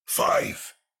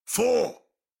5, 4,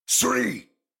 3,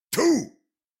 2,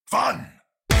 1.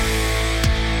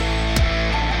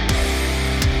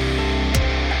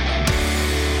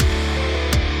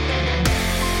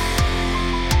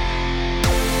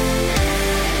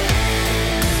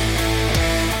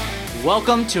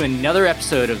 Welcome to another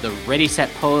episode of the Ready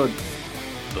Set Pod.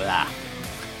 Blah.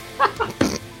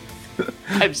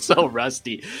 I'm so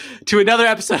rusty. To another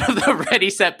episode of the Ready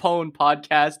Set Pone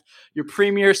podcast, your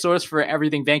premier source for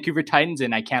everything Vancouver Titans,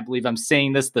 and I can't believe I'm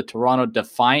saying this, the Toronto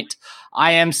Defiant.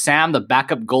 I am Sam, the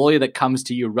backup goalie that comes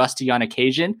to you rusty on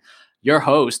occasion, your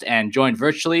host, and joined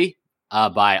virtually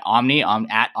by Omni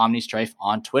at OmniStrife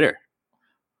on Twitter.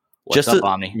 What's up,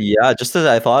 Omni? Yeah, just as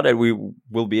I thought that we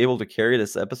will be able to carry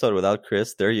this episode without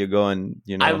Chris. There you go, and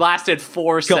I lasted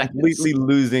 4 seconds, completely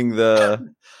losing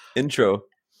the intro.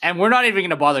 And we're not even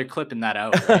going to bother clipping that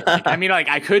out. Right?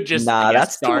 I could just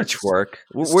that's too much work.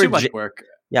 It's too much work.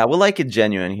 Yeah, we'll like it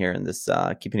genuine here in this,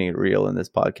 keeping it real in this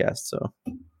podcast. So,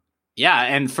 yeah,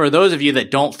 and for those of you that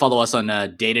don't follow us on a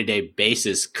day-to-day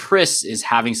basis, Chris is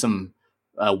having some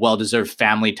well-deserved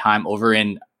family time over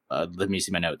in. Let me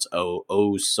see my notes.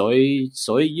 Soyuz.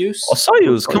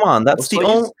 Soyuz. Come on, that's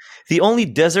the only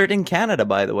desert in Canada,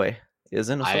 by the way.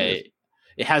 Isn't it?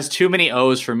 It has too many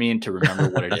O's for me to remember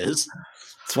what it is.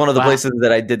 It's one of the places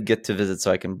that I did get to visit, so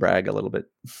I can brag a little bit.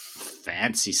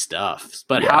 Fancy stuff.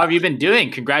 But How have you been doing?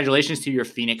 Congratulations to your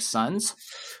Phoenix Suns.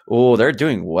 Oh, they're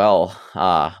doing well.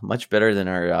 Much better than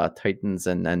our Titans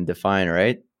and Defiant,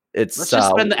 right? Let's just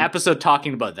spend the episode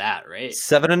talking about that, right?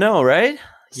 7-0, right?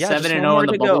 Yeah, 7-0 in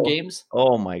the bubble games.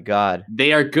 Oh my God.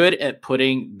 They are good at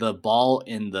putting the ball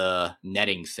in the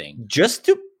netting thing. Just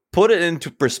to put it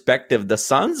into perspective, the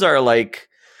Suns are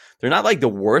they're not like the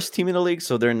worst team in the league,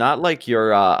 so they're not like your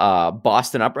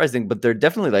Boston Uprising, but they're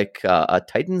definitely like a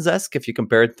Titans-esque if you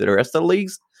compare it to the rest of the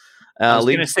leagues. I was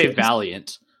going to say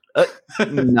Valiant.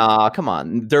 Nah, come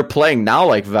on. They're playing now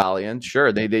like Valiant.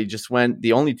 Sure, they just went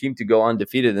the only team to go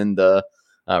undefeated in the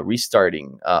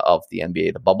restarting of the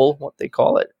NBA, the bubble, what they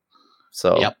call it.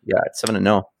 So, Yeah, it's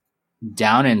 7-0.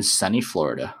 Down in sunny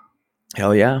Florida.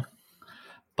 Hell yeah.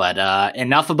 But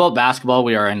enough about basketball.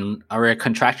 We are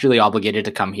contractually obligated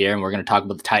to come here, and we're going to talk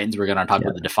about the Titans. We're going to talk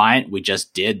about the Defiant. We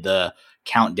just did the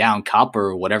Countdown Cup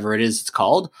or whatever it is it's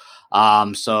called.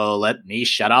 So let me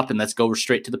shut up and let's go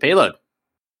straight to the payload.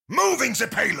 Moving the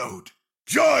payload.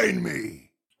 Join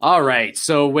me. All right.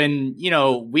 So when,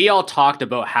 we all talked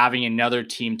about having another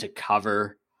team to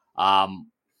cover, honestly,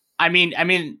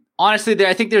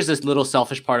 I think there's this little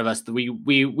selfish part of us that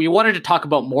we wanted to talk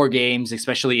about more games,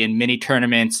 especially in mini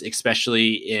tournaments,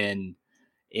 especially in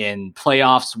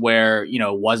playoffs where,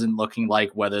 wasn't looking like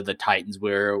whether the Titans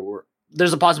were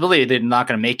there's a possibility they're not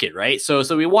going to make it. Right. So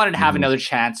we wanted to have another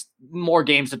chance, more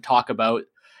games to talk about.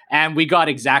 And we got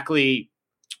exactly,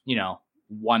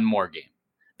 one more game.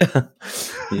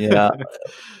 Yeah.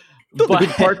 The good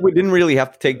part, we didn't really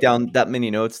have to take down that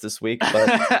many notes this week,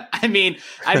 but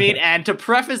and to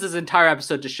preface this entire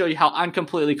episode to show you how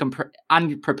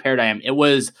unprepared I am, it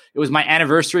was my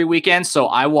anniversary weekend, so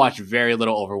I watched very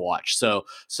little Overwatch.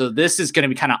 So this is going to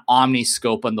be kind of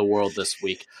omniscope on the world this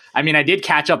week. I did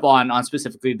catch up on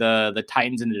specifically the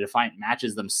Titans and the Defiant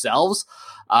matches themselves,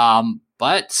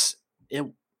 but it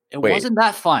wasn't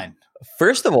that fun.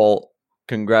 First of all,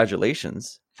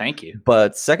 congratulations. Thank you.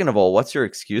 But second of all, what's your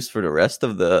excuse for the rest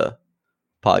of the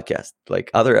podcast,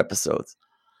 like other episodes?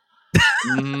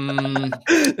 No,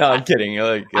 I'm kidding.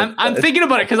 I'm thinking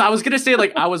about it because I was going to say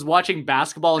I was watching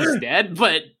basketball instead.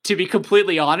 But to be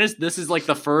completely honest, this is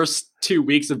the first 2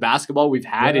 weeks of basketball we've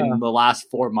had in the last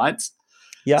 4 months.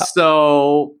 Yeah.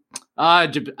 So I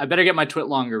better get my twit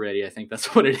longer ready. I think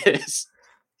that's what it is.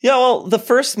 Yeah, well, the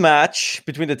first match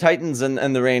between the Titans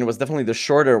and the Reign was definitely the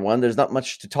shorter one. There's not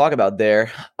much to talk about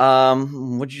there.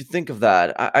 What did you think of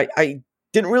that? I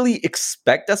didn't really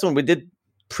expect that when we did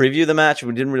preview the match.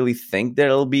 We didn't really think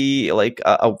there'll be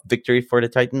a victory for the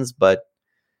Titans, but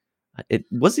it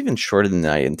was even shorter than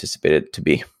I anticipated it to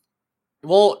be.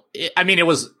 Well, it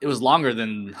was longer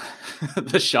than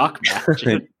the Shock match.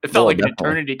 It felt like an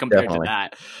eternity compared to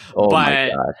that. Oh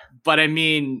my God. But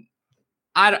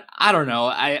I don't know.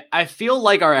 I feel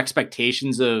like our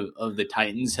expectations of the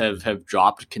Titans have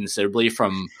dropped considerably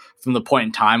from the point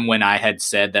in time when I had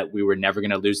said that we were never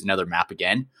going to lose another map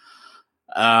again.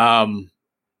 But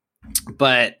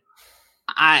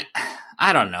I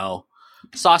don't know.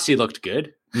 Saucy looked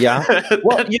good. Yeah.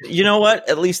 Well, you know what?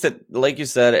 At least, like you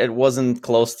said, it wasn't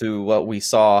close to what we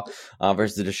saw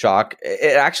versus the Shock.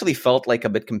 It actually felt like a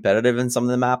bit competitive in some of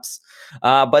the maps.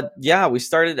 But yeah, we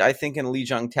started, I think, in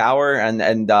Lijiang Tower,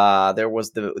 and there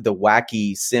was the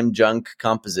wacky Sim Junk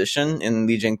composition in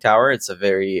Lijiang Tower. It's a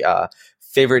very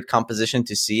favorite composition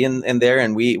to see in there,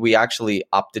 and we actually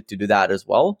opted to do that as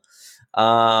well.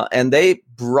 And they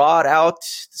brought out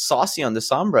Saucy on the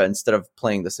Sombra instead of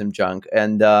playing the Sim Junk,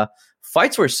 and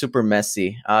fights were super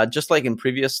messy, just like in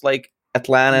previous like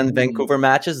Atlanta and Vancouver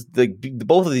matches.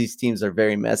 Both of these teams are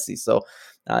very messy, so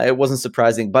it wasn't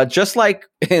surprising. But just like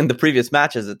in the previous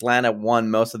matches, Atlanta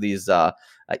won most of these,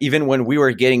 even when we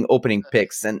were getting opening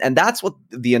picks, and that's what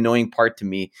the annoying part to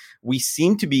me. We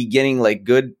seem to be getting like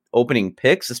good opening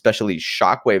picks, especially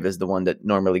Shockwave is the one that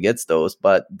normally gets those,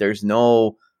 but there's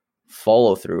no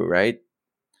follow through, right?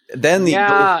 Then and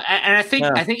I think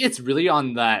it's really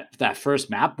on that first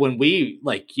map when we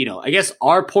like, I guess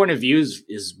our point of view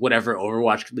is whatever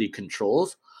Overwatch League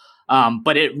controls.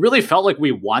 But it really felt like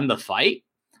we won the fight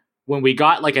when we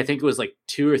got like, I think it was like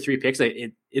 2 or 3 picks.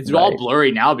 It's all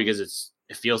blurry now because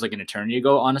it feels like an eternity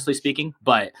ago, honestly speaking.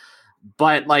 But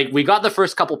like we got the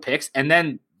first couple picks and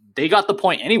then they got the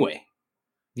point anyway.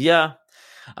 Yeah.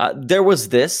 There was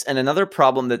this, and another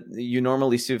problem that you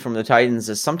normally see from the Titans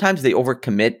is sometimes they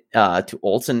overcommit to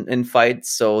ults in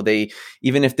fights. So they,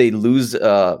 even if they lose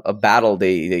a battle,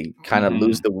 they kind of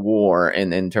lose the war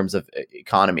in terms of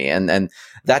economy. And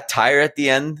that tire at the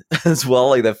end as well,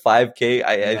 like the 5K,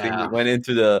 I think we went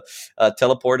into the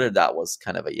teleporter. That was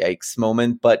kind of a yikes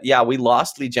moment. But yeah, we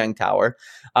lost Lijiang Tower.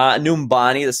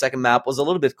 Numbani, the second map, was a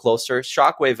little bit closer.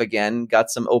 Shockwave again got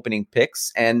some opening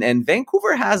picks, and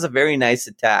Vancouver has a very nice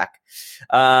attack.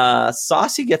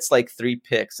 Saucy gets like 3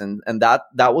 picks, and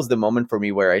that was the moment for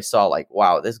me where I saw like,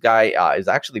 wow, this guy is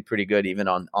actually pretty good even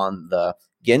on the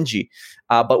Genji.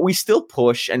 But we still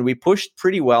push, and we pushed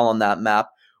pretty well on that map.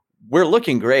 We're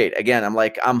looking great. Again, I'm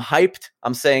hyped.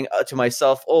 I'm saying to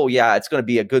myself, oh yeah, it's going to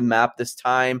be a good map this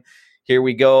time. Here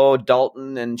we go.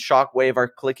 Dalton and Shockwave are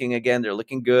clicking again. They're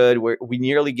looking good. We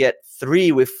nearly get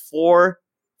 3 with 4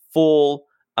 full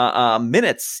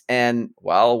minutes. And,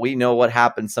 well, we know what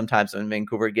happens sometimes when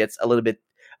Vancouver gets a little bit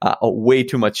way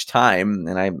too much time.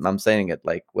 And I'm saying it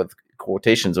like with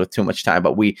quotations, with too much time.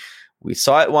 But we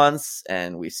saw it once,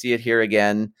 and we see it here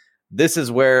again. This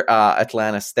is where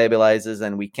Atlanta stabilizes,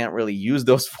 and we can't really use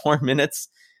those 4 minutes.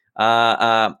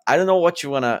 I don't know what you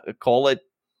want to call it.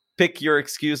 Pick your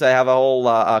excuse. I have a whole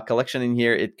collection in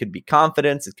here. It could be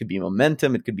confidence. It could be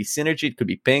momentum. It could be synergy. It could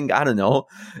be ping. I don't know.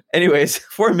 Anyways,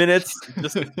 4 minutes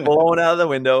just blown out of the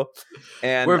window.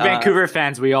 And we're Vancouver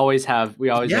fans. We always have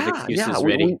excuses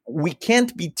ready. We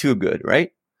can't be too good,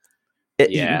 right?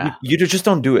 You just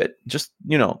don't do it. Just,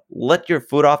 let your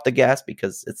foot off the gas,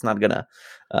 because it's not going to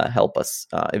help us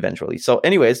eventually. So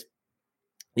anyways,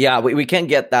 yeah, we can't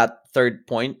get that third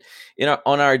point.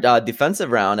 On our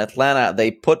defensive round, Atlanta,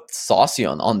 they put Saucy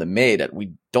on the Mei that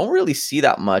we don't really see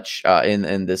that much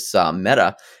in this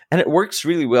meta, and it works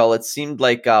really well. It seemed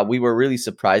like we were really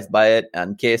surprised by it,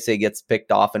 and KSA gets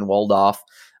picked off and walled off.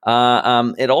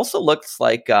 It also looks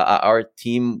like our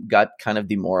team got kind of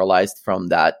demoralized from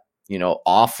that,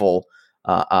 awful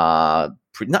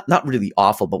not really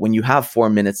awful, but when you have 4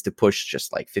 minutes to push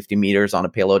just like 50 meters on a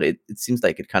payload, it seems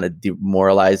like it kind of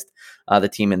demoralized the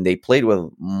team, and they played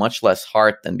with much less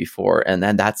heart than before. And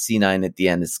then that C9 at the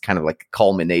end is kind of like a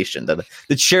culmination,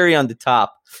 the cherry on the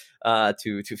top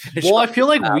to finish. Well, I feel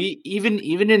like we even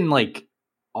in like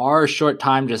our short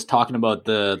time just talking about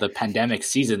the pandemic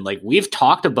season, like we've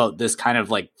talked about this kind of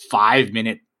like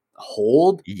 5-minute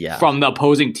hold from the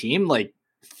opposing team like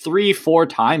 3-4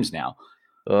 times now.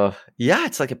 Yeah,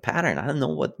 it's like a pattern. I don't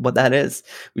know what that is.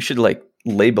 We should like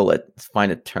label it,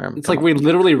 find a term. It's like we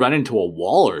literally run into a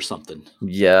wall or something.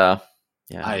 Yeah.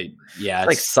 It's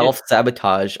like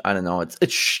self-sabotage. I don't know.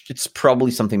 It's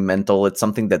probably something mental. It's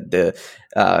something that the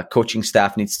coaching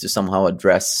staff needs to somehow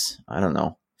address. I don't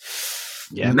know.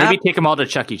 Yeah, maybe take them all to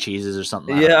Chuck E. Cheese's or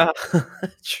something. Yeah,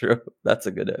 true. That's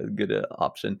a good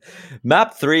option.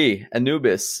 Map 3,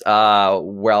 Anubis.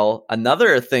 Well,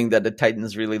 another thing that the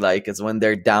Titans really like is when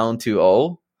they're down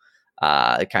 2-0,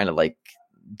 kind of like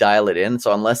dial it in.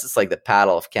 So unless it's like the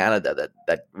Paddle of Canada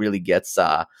that really gets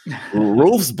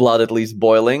Wolf's blood at least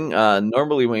boiling,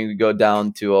 normally when we go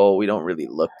down 2-0, we don't really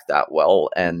look that well,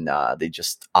 and they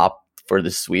just opt for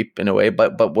the sweep in a way.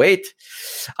 But wait,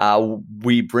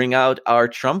 we bring out our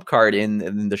trump card in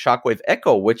the Shockwave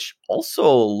Echo, which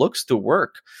also looks to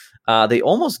work. They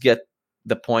almost get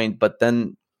the point, but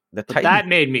then that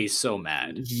made me so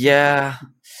mad. Yeah.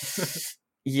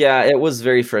 Yeah, it was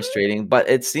very frustrating, but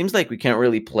it seems like we can't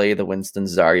really play the Winston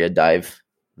Zarya dive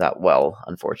that well, Well,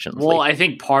 unfortunately. I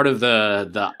think part of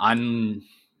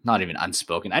not even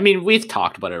unspoken. I mean, we've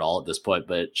talked about it all at this point,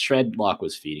 but Shredlock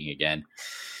was feeding again.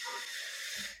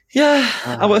 Yeah,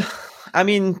 I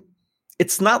mean,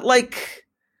 it's not like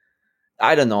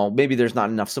I don't know. Maybe there's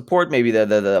not enough support. Maybe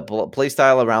the play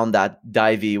style around that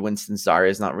divey Winston Zarya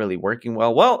is not really working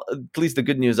well. Well, at least the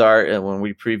good news are when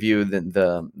we preview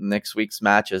the next week's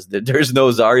matches, that there's no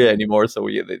Zarya anymore, so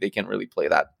they can't really play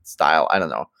that style. I don't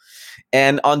know.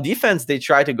 And on defense, they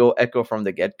try to go Echo from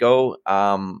the get go,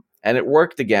 and it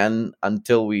worked again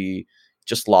until we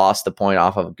just lost the point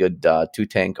off of a good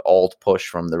 2-tank alt push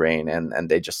from the Reign, and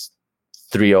they just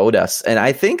 3-0'd us. And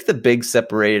I think the big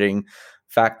separating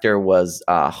factor was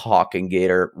Hawk and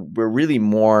Gator were really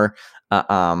more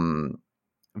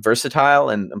versatile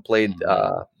and played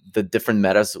the different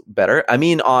metas better. I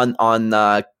mean, on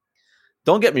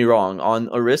don't get me wrong, on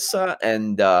Orisa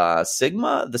and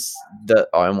Sigma,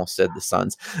 I almost said the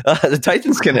Suns. The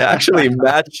Titans can actually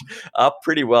match up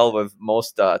pretty well with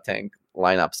most tank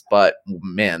lineups. But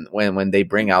man, when they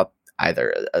bring out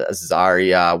either a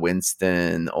Zarya,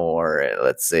 Winston, or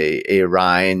let's say a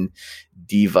Ryan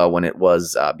Diva when it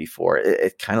was before,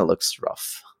 it kind of looks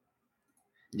rough.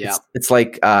 Yeah, it's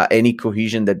like any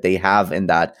cohesion that they have in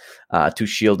that two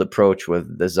shield approach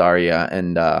with the Zarya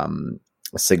and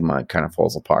Sigma kind of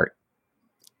falls apart.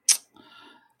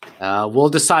 We'll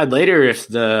decide later if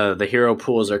the hero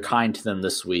pools are kind to them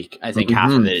this week. I think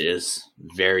half of it is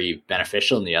very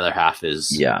beneficial, and the other half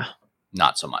is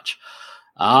not so much.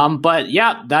 But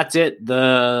yeah, that's it.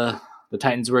 The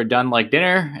Titans were done like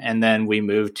dinner, and then we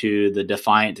moved to the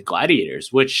Defiant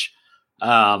Gladiators, which,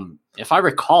 if I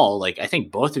recall, like I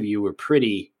think both of you were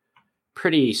pretty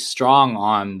strong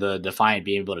on the Defiant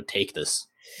being able to take this.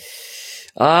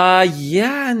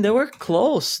 Yeah, and they were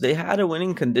close. They had a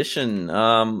winning condition.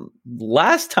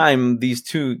 Last time these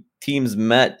two teams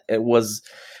met, it was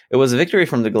a victory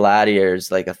from the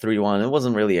Gladiators, like a 3-1. It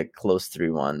wasn't really a close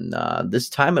 3-1. This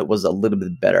time it was a little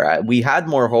bit better. We had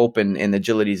more hope in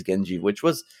Agility's Genji, which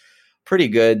was pretty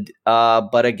good.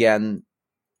 But again,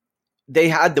 they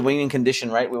had the winning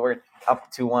condition, right? We were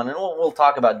up 2-1, and we'll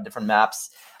talk about different maps.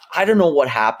 I don't know what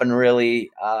happened really.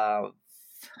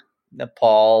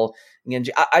 Nepal,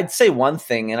 Genji. I'd say one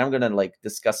thing, and I'm gonna like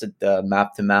discuss it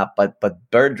map to map, but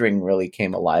Birdring really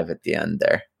came alive at the end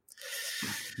there.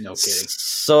 No kidding.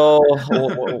 So,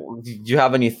 do you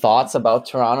have any thoughts about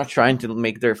Toronto trying to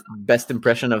make their best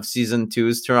impression of Season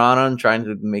 2's Toronto and trying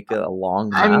to make it a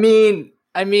long map?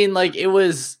 I mean, like it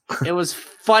was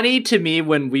funny to me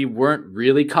when we weren't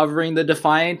really covering the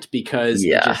Defiant because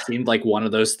it just seemed like one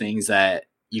of those things that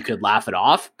you could laugh it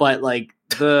off, but like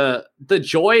the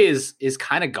joy is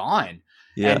kind of gone,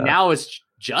 and now it's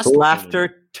just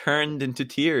laughter turned into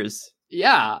tears.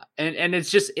 Yeah, and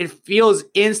it's just it feels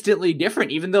instantly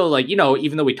different. Even though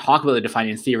even though we talk about the Defiant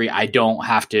in theory, I don't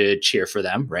have to cheer for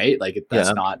them, right? Like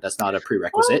that's not a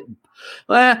prerequisite.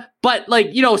 But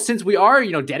like since we are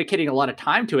dedicating a lot of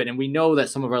time to it, and we know that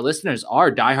some of our listeners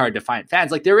are diehard Defiant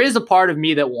fans, like there is a part of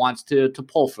me that wants to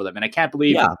pull for them, and I can't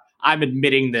believe I'm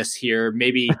admitting this here.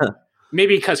 Maybe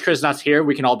because Chris is not here,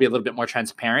 we can all be a little bit more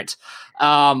transparent.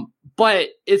 But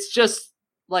it's just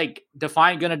like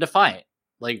Defiant gonna Defiant.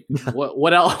 Like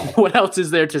what else? What else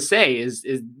is there to say? Is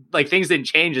like things didn't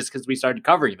change just because we started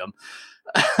covering them.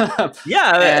 Go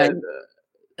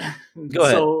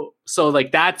ahead. So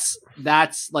like that's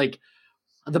like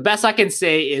the best I can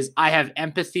say is I have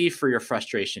empathy for your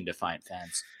frustration, Defiant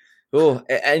fans. Oh,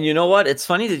 and you know what? It's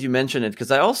funny that you mention it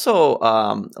because I also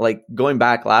like going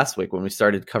back last week when we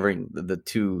started covering the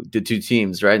two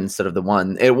teams, right, instead of the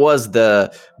one. It was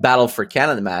the Battle for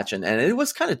Canada match, and it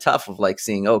was kind of tough of like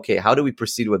seeing, okay, how do we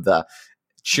proceed with the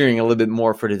cheering a little bit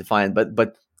more for the Defiant?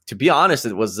 But to be honest,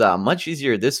 it was much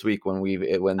easier this week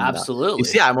when absolutely. You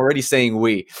see, I'm already saying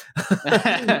we,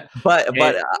 but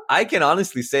I can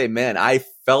honestly say, man, I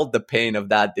felt the pain of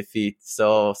that defeat.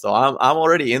 So I'm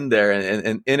already in there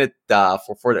and in it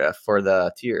for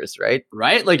the tears, right?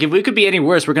 Right. Like if we could be any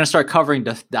worse, we're gonna start covering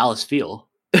Dallas Fuel.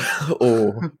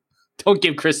 Oh, don't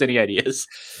give Chris any ideas.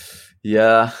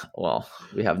 Yeah, well,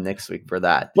 we have next week for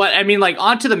that. But I mean, like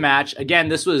onto the match again.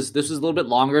 This was a little bit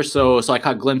longer, so I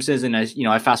caught glimpses and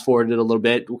I fast forwarded a little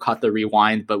bit. We caught the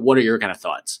rewind. But what are your kind of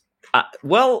thoughts?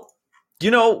 Well,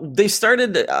 they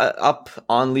started up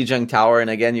on Lijiang Tower, and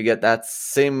again, you get that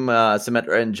same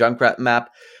Symmetra and Junkrat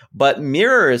map. But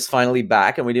Mirror is finally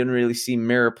back, and we didn't really see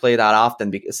Mirror play that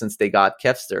often since they got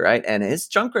Kevster, right? And his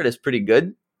Junkrat is pretty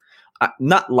good.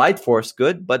 Not Light Force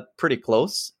good, but pretty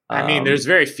close. I mean, there's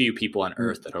very few people on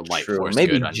Earth that are Light Force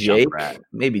maybe good on Jake, Junkrat.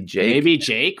 Maybe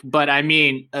Jake. But I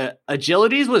mean,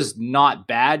 Agilities was not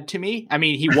bad to me. I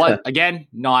mean, he was again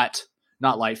not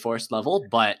Light Force level,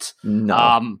 but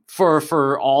No.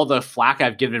 For all the flack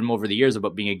I've given him over the years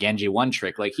about being a Genji one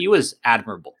trick, like he was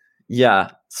admirable.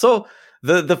 Yeah. So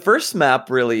the first map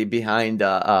really behind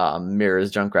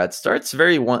Mirror's Junkrat starts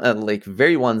very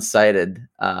one-sided,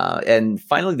 and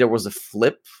finally there was a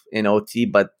flip in OT,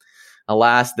 but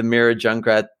alas, the Mirror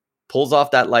Junkrat pulls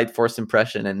off that Light Force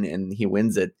impression and he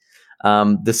wins it.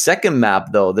 The second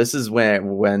map, though, this is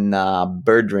when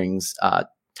Birdring's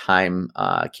time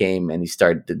came and he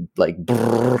started like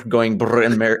going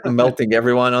and melting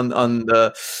everyone on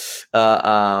the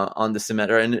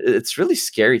Symmetra, and it's really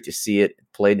scary to see it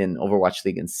played in Overwatch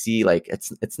League and see like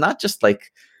it's not just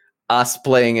like us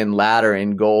playing in ladder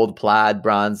in gold, plaid,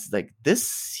 bronze. Like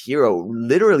this hero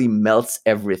literally melts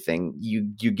everything. You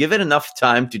give it enough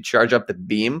time to charge up the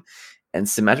beam, and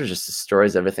Symmetra just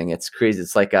destroys everything. It's crazy.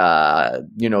 It's like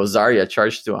Zarya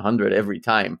charged to 100 every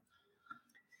time.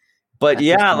 But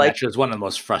yeah, like Symmetra is one of the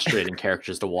most frustrating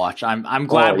characters to watch. I'm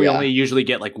glad we only usually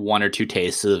get like one or two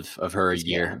tastes of her a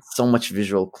year. So much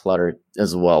visual clutter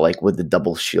as well, like with the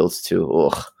double shields too.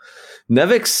 Ugh.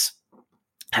 Nevix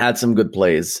had some good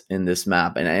plays in this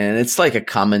map, and it's like a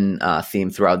common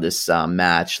theme throughout this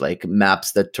match. Like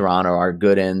maps that Toronto are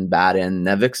good in, bad in,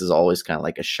 Nevix is always kind of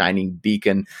like a shining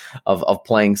beacon of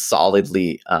playing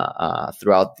solidly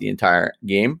throughout the entire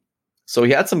game. So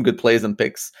he had some good plays and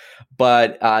picks,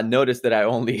 but notice that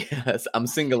I'm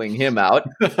singling him out.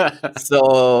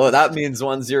 So that means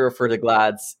 1-0 for the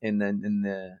Glads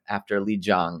after Li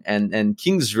Jiang. And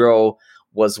King's Row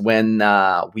was when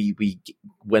we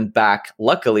went back,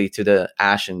 luckily, to the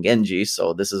Ashe and Genji.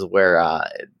 So this is where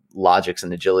Logics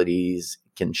and Agilities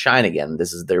can shine again.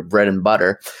 This is their bread and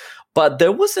butter. But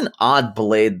there was an odd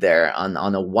blade there on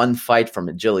a one fight from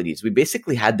Agilities. We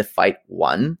basically had to fight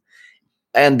one.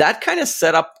 And that kind of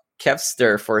set up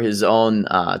Kevster for his own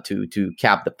to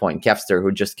cap the point. Kevster, who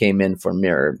just came in for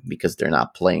Mirror because they're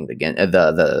not playing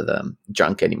the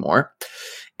junk anymore,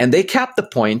 and they capped the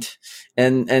point.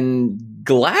 And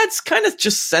Glads kind of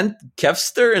just sent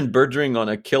Kevster and Birdring on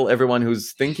a kill everyone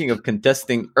who's thinking of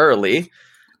contesting early,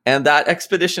 and that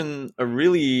expedition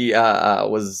really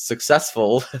was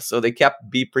successful. So they capped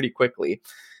B pretty quickly.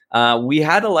 We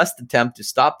had a last attempt to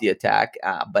stop the attack,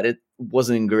 but it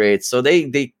wasn't great. So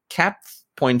they capped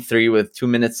 0.3 with 2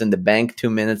 minutes in the bank,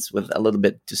 2 minutes with a little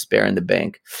bit to spare in the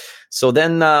bank. So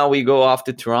then we go off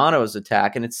to Toronto's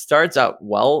attack, and it starts out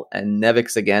well, and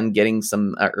Nevix again getting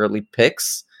some early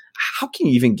picks. How can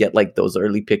you even get like those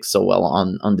early picks so well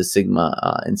on the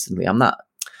Sigma instantly? I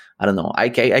don't know. I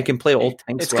can play old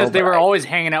tanks. It's because they were always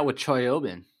hanging out with Choi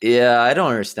Obin. Yeah, I don't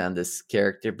understand this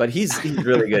character, but he's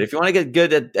really good. If you want to get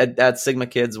good at Sigma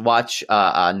kids, watch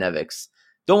Nevix.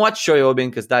 Don't watch Choi Obin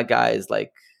because that guy is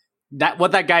like that.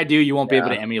 What that guy do, you won't be able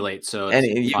to emulate. So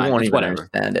you won't even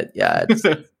understand it. Yeah, it's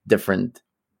different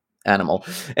animal.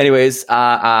 Anyways,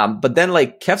 but then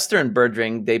like Kevster and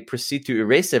Birdring, they proceed to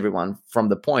erase everyone from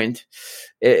the point,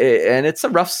 and it's a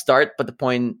rough start, but the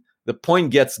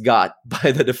point gets got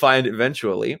by the Defiant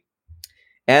eventually.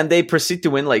 And they proceed to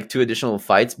win like 2 additional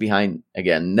fights behind,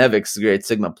 again, Nevix's great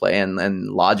Sigma play. And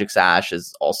Logic's Ashe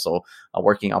is also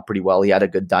working out pretty well. He had a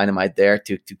good dynamite there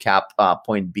to cap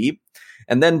point B.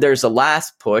 And then there's a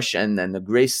last push and then a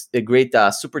great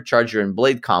supercharger and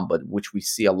blade combo, which we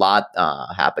see a lot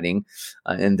happening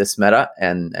in this meta.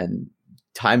 And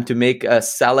time to make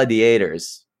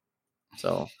saladiators.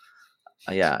 So...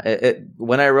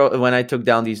 when I took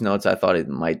down these notes, I thought it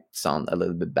might sound a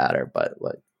little bit better, but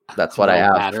that's what I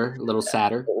have. A little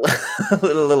sadder, a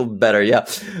little better, yeah.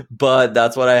 But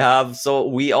that's what I have. So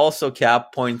we also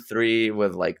cap 0.3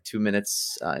 with like 2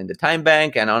 minutes in the time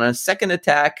bank, and on a second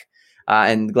attack,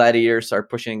 and Gladiators are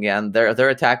pushing again. Their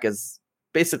attack is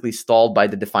basically stalled by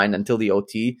the Defiant until the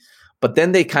OT. But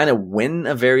then they kind of win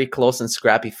a very close and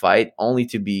scrappy fight, only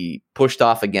to be pushed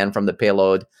off again from the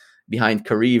payload behind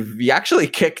Kariv. He actually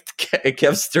kicked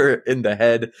Kevster in the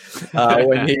head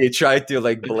when he tried to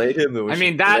like blade him. I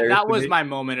mean, that was my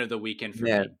moment of the weekend for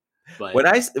me. But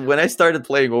when I started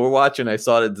playing Overwatch and I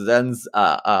saw that Zen's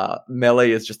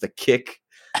melee is just a kick,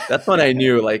 that's when I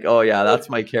knew, like, oh yeah, that's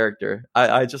my character.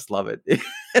 I just love it. In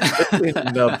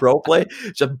the pro play,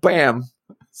 just bam,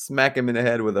 smack him in the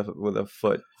head with a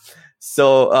foot.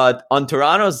 So on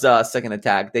Toronto's second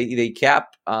attack, they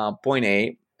cap point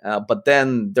A. But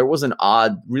then there was an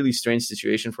odd, really strange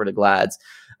situation for the Glads.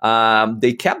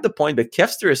 They kept the point, but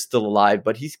Kevster is still alive,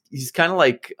 but he's kind of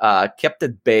like kept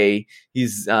at bay.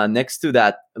 He's next to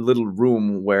that little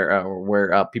room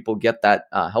where people get that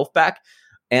health back,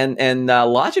 and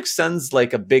Logic sends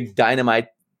like a big dynamite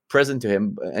present to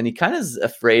him, and he kind of is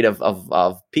afraid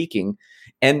of peeking,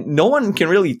 and no one can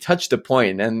really touch the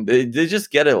point, and they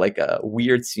just get it like a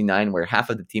weird C9 where half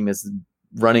of the team is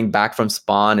running back from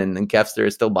spawn, and Kevster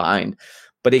is still behind,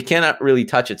 but they cannot really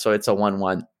touch it, so it's a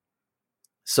 1-1.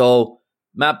 So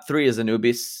map 3 is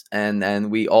Anubis, and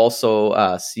we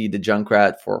also see the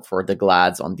Junkrat for the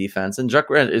Glads on defense, and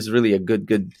Junkrat is really a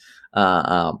good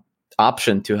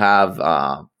option to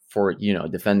have for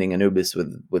defending Anubis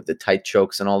with the tight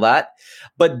chokes and all that.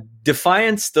 But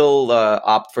Defiant still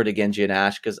opt for the Genji and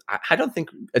Ashe, because I don't think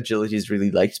Agilities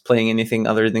really likes playing anything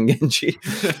other than Genji.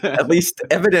 At least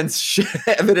evidence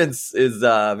is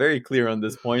very clear on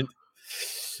this point.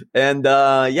 And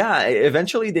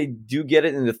eventually they do get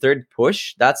it in the third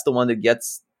push. That's the one that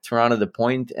gets Toronto the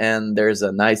point, and there's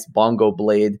a nice bongo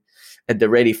blade at the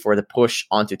ready for the push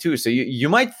onto 2. So you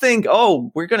might think,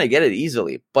 oh, we're gonna get it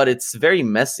easily, but it's very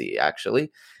messy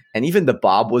actually. And even the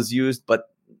Bob was used, but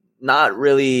not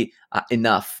really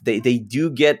enough. They do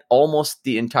get almost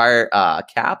the entire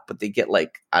cap, but they get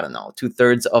like, I don't know,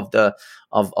 2/3 of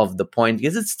the point,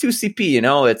 because it's 2 CP.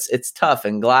 It's tough,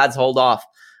 and Glads hold off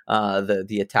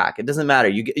the attack. It doesn't matter.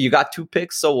 You got 2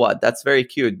 picks, so what? That's very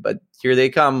cute. But here they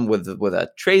come with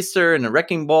a Tracer and a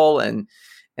Wrecking Ball,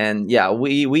 and yeah,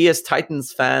 we as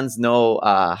Titans fans know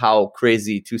how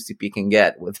crazy 2 CP can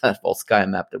get with that Volskaya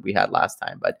map that we had last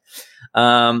time. But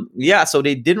so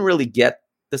they didn't really get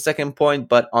the second point.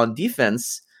 But on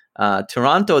defense,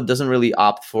 Toronto doesn't really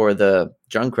opt for the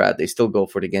Junkrat. They still go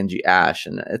for the Genji Ashe,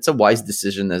 and it's a wise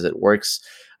decision as it works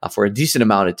for a decent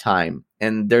amount of time.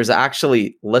 And there's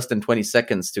actually less than 20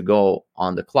 seconds to go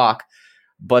on the clock.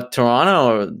 But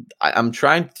Toronto, I'm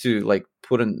trying to like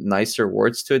put in nicer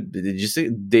words to it. Did you see?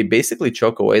 They basically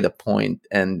choke away the point,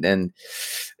 and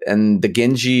the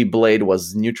Genji blade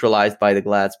was neutralized by the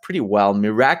Glads pretty well.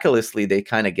 Miraculously, they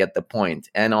kind of get the point.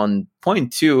 And on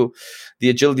point 2,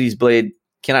 the Agilities blade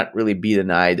cannot really be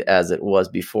denied as it was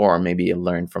before. Maybe you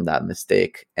learned from that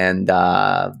mistake. And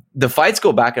the fights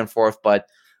go back and forth, but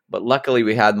luckily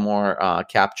we had more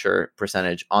capture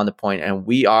percentage on the point, and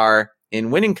we are in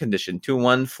winning condition,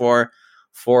 2-1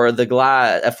 for the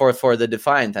Glad for the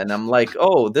Defiant. And I'm like,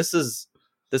 oh, this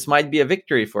might be a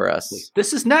victory for us.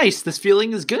 This is nice. This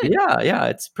feeling is good. Yeah,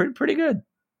 it's pretty good.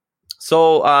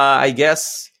 So I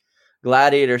guess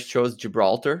Gladiators chose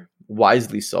Gibraltar,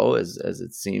 wisely so, as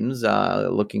it seems,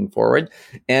 looking forward.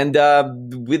 And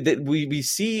we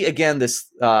see again this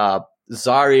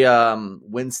Zarya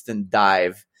Winston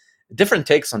dive. Different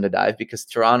takes on the dive, because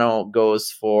Toronto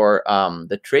goes for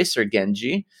the Tracer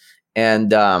Genji, and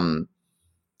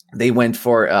they went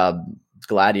for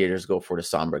Gladiators go for the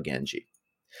Sombra Genji.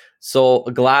 So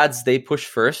Glads, they push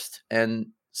first, and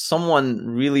someone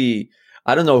really,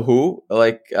 I don't know who,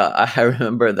 like I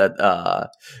remember that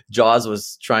Jaws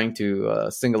was trying to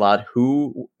single out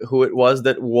who it was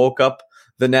that woke up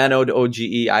the nanoed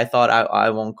OGE. I thought I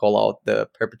won't call out the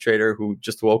perpetrator who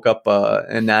just woke up a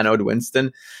nanoed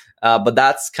Winston. But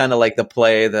that's kind of like the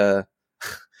play that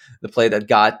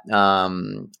got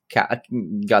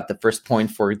the first point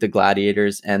for the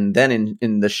Gladiators. And then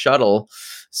in the shuttle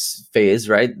phase,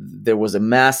 right, there was a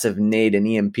massive nade and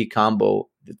EMP combo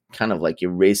that kind of like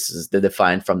erases the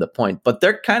Defiant from the point. But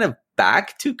they're kind of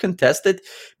back to contest it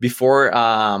before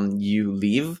you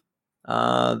leave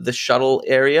the shuttle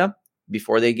area,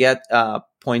 before they get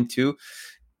point 2.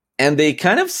 And they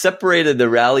kind of separated the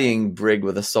rallying Brig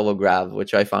with a solo grab,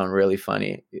 which I found really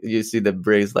funny. You see the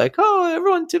Brig's like, oh,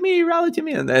 everyone to me, rally to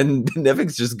me. And then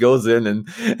Nevix just goes in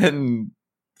and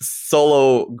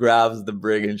solo grabs the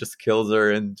Brig and just kills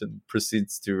her, and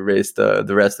proceeds to race the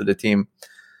rest of the team.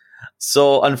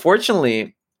 So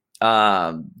unfortunately,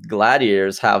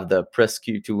 Gladiators have the press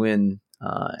Q to win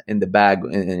in the bag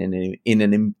in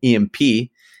an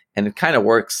EMP. And it kind of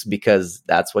works, because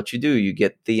that's what you do. You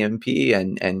get the MP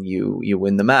and you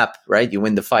win the map, right? You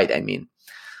win the fight, I mean.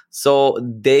 So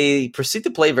they proceed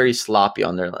to play very sloppy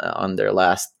on their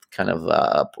last kind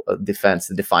of defense,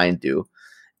 the Defiant do.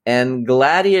 And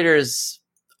Gladiators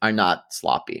are not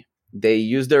sloppy. They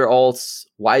use their ults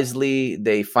wisely.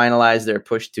 They finalize their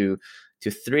push to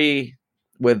 3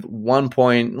 with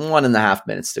 1.5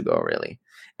 minutes to go, really.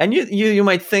 And you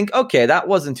might think, okay, that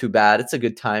wasn't too bad. It's a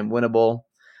good time, winnable.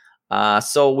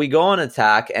 So we go on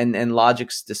attack, and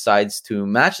Logix decides to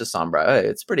match the Sombra.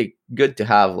 It's pretty good to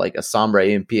have like a Sombra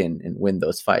EMP and win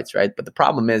those fights, right? But the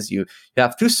problem is you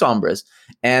have two Sombras,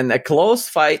 and a close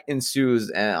fight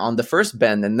ensues on the first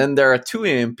bend, and then there are two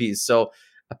EMPs. So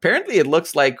apparently it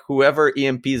looks like whoever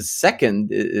EMPs second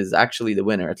is actually the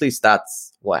winner. At least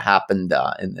that's what happened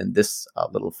in this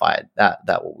little fight.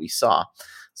 That what we saw.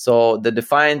 So the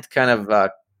Defiant kind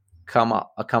of come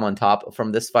on top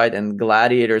from this fight, and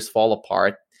Gladiators fall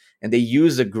apart, and they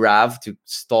use a grav to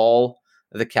stall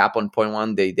the cap on point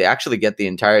one. They actually get the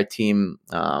entire team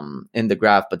in the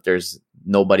grav, but there's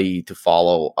nobody to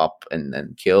follow up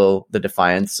and kill the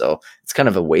Defiant, so it's kind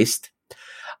of a waste.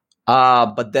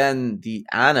 But then the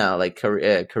Ana, like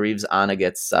Kariv's Ana,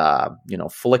 gets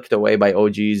flicked away by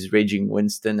OG's Raging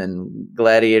Winston, and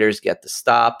Gladiators get the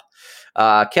stop.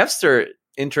 Kevster,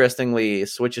 interestingly,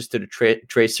 switches to the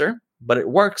Tracer, but it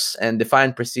works, and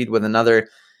Defiant proceed with another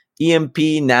EMP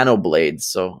Nano Blade.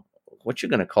 So what you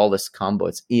going to call this combo?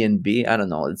 It's ENB? I don't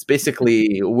know. It's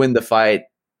basically win the fight.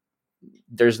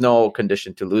 There's no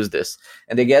condition to lose this.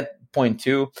 And they get point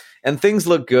 2, and things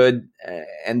look good,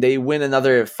 and they win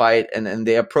another fight, and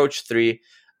they approach 3.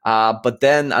 But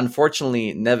then,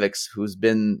 unfortunately, Nevix, who's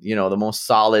been, the most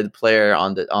solid player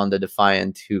on the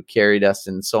Defiant, who carried us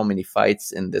in so many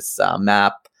fights in this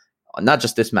map, not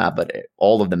just this map, but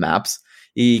all of the maps,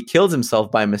 he killed himself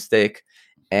by mistake,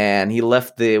 and he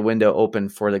left the window open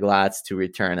for the Glads to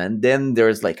return. And then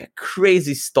there's like a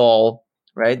crazy stall,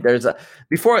 right? There's a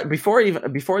before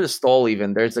the stall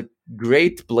even, there's a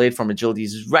great blade from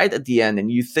Agilities right at the end,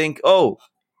 and you think, oh,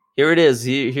 here it is.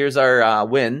 Here's our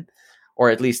win. Or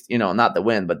at least, not the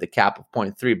win, but the cap of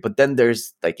 0.3. But then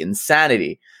there's like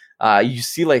Insanity. You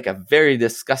see like a very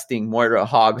disgusting Moira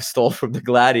Hog stole from the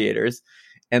Gladiators.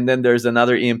 And then there's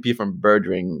another EMP from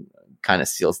Birdring, kind of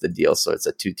seals the deal. So it's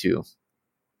a 2-2.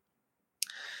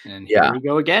 And here we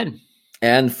go again.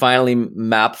 And finally,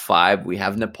 map 5, we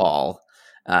have Nepal.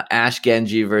 Ash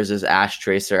Genji versus Ash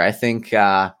Tracer. I think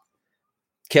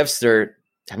Kevster,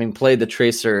 having played the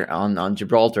Tracer on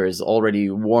Gibraltar, is already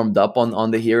warmed up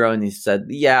on the hero, and he said,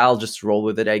 yeah, I'll just roll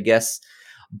with it, I guess.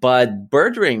 But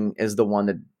Birdring is the one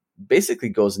that basically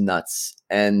goes nuts.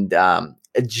 And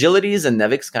Agilities and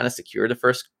Nevix kind of secure the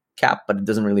first cap, but it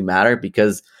doesn't really matter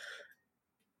because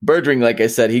Birdring, like I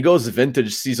said, he goes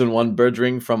vintage Season 1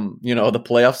 Birdring from, the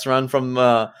playoffs run from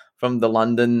the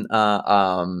London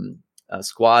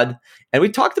squad. And we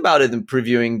talked about it in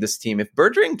previewing this team. If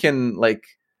Birdring can,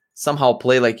 somehow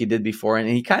play like he did before, and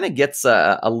he kind of gets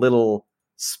a little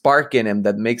spark in him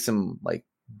that makes him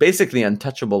basically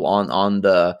untouchable on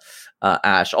the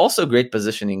Ash. Also great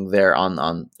positioning there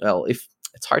on if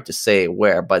it's hard to say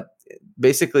where, but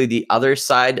basically the other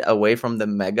side away from the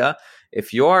Mega.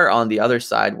 If you're on the other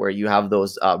side where you have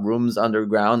those rooms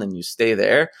underground and you stay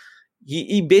there,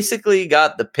 he basically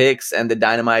got the picks and the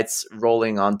dynamites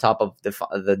rolling on top of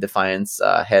the Defiance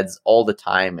heads all the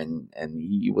time, and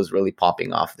he was really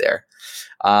popping off there.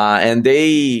 And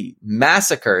they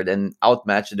massacred and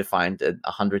outmatched the Defiant at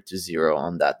 100-0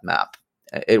 on that map.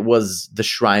 It was the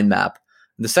Shrine map.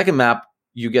 The second map,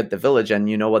 you get the village, and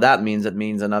you know what that means. It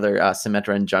means another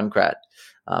Symmetra and Junkrat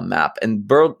map. And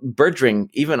Birdring,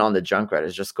 even on the Junkrat,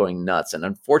 is just going nuts. And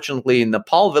unfortunately,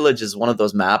 Nepal Village is one of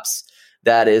those maps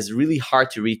that is really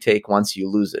hard to retake once you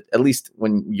lose it, at least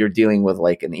when you're dealing with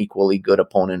an equally good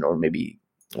opponent, or maybe,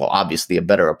 obviously a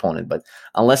better opponent. But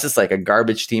unless it's a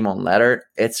garbage team on ladder,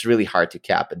 it's really hard to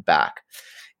cap it back.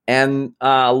 And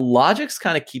Logix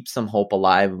kind of keeps some hope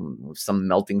alive, some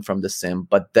melting from the sim.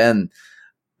 But then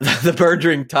the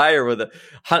Birdring tire with a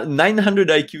 900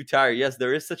 IQ tire. Yes,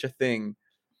 there is such a thing.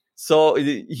 So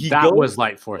that was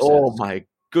Light Force. Oh my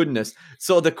goodness.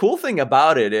 So the cool thing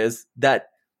about it is that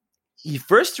he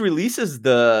first releases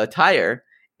the tire,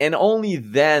 and only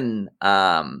then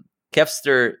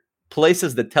Kevster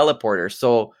places the teleporter.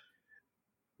 So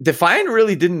Defiant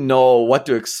really didn't know what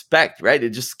to expect, right? It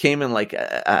just came in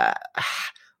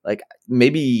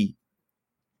maybe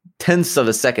tenths of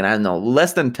a second. I don't know,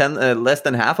 less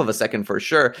than half of a second for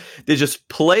sure. They just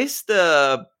place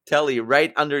the telly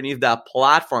right underneath that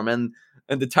platform, and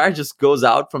the tire just goes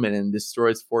out from it and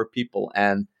destroys 4 people.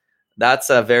 And that's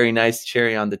a very nice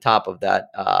cherry on the top of that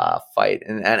fight.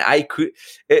 And I could,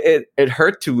 it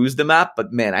hurt to lose the map,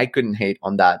 but man, I couldn't hate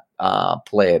on that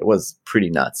play. It was pretty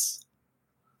nuts.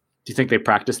 Do you think they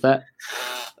practiced that?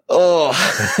 Oh,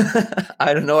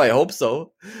 I don't know. I hope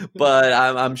so, but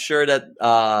I'm sure that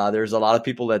there's a lot of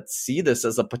people that see this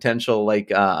as a potential,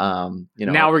 Now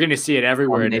we're going to see it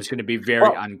everywhere, and it's going to be very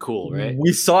uncool, right?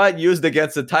 We saw it used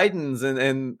against the Titans,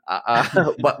 and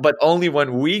but only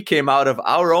when we came out of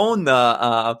our own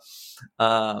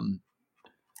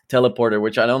teleporter,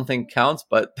 which I don't think counts.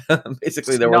 But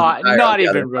basically, there was not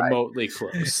even remotely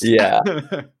close. Yeah,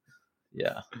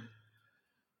 yeah.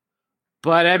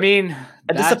 But I mean,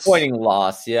 a disappointing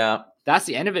loss. Yeah, that's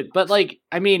the end of it. But like,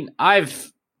 I mean,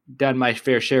 I've done my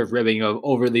fair share of ribbing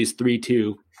over these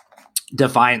 3-2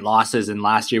 Defiant losses, and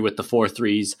last year with the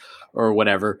 4-3s or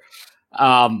whatever.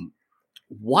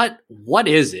 What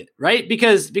is it, right?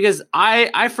 Because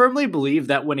I firmly believe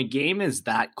that when a game is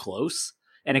that close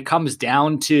and it comes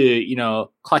down to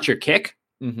clutch or kick,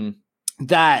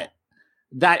 that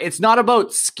it's not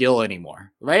about skill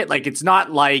anymore, right? Like it's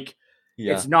not like.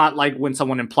 Yeah. It's not like when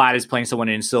someone in plat is playing someone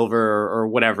in silver or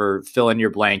whatever, fill in your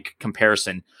blank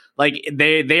comparison. Like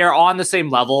they are on the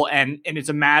same level, and it's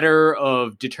a matter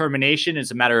of determination. It's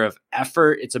a matter of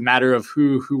effort. It's a matter of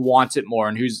who wants it more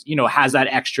and who's, has that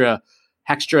extra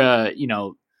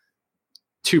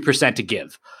 2% to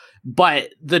give. But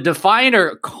the Defiant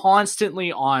are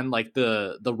constantly on like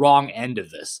the wrong end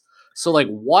of this. So like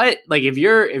if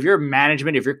you're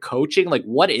management, if you're coaching, like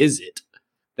what is it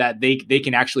that they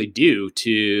can actually do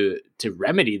to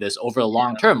remedy this over a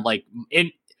long term?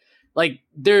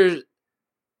 There's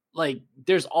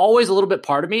always a little bit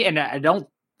part of me, and I don't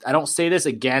say this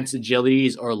against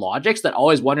Agilities or Logics, that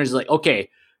always wonders like, okay,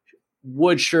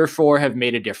 would Surefour have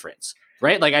made a difference?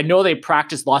 Right? Like I know they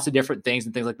practice lots of different things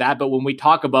and things like that, but when we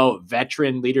talk about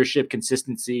veteran leadership,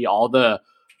 consistency, all the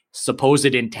supposed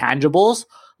intangibles,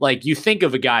 like you think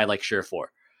of a guy like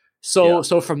Surefour. So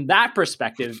from that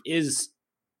perspective, is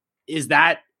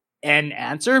that an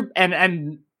answer?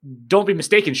 And don't be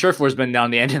mistaken, Surefour's been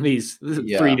down the end of these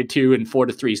 3-2 and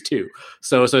 4-3s too.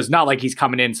 So it's not like he's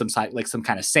coming in some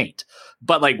kind of saint.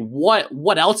 But like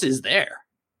what else is there?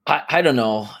 I don't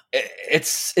know.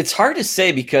 It's hard to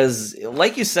say because,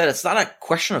 like you said, it's not a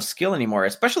question of skill anymore.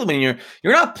 Especially when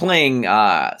you're not playing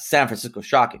San Francisco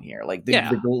Shock in here. Like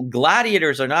the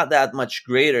Gladiators are not that much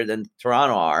greater than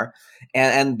Toronto are,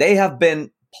 and they have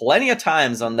been plenty of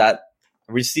times on that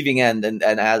receiving end and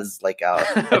as like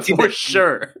for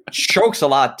sure chokes a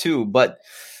lot too. But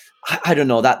I don't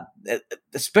know that,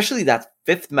 especially that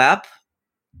fifth map,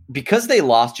 because they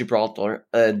lost Gibraltar,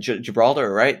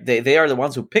 right? They are the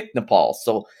ones who picked Nepal.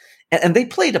 So and they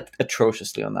played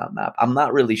atrociously on that map. I'm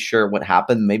not really sure what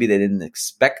happened. Maybe they didn't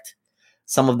expect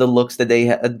some of the looks that they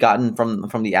had gotten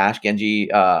from the Ash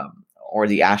Genji or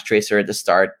the Ash Tracer at the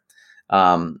start.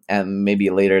 And maybe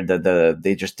later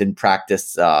they just didn't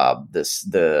practice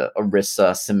the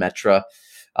Orisa Symmetra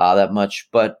that much,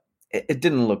 but it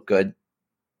didn't look good.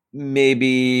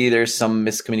 Maybe there's some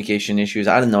miscommunication issues.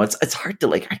 I don't know. It's hard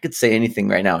to I could say anything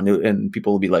right now and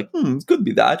people will be like, it could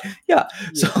be that. Yeah.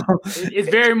 So it's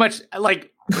very much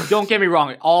like, don't get me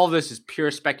wrong. All of this is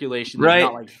pure speculation. Right.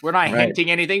 Not we're not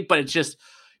hinting anything, but it's just,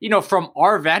 from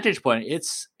our vantage point,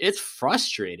 it's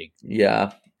frustrating.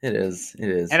 Yeah. It is.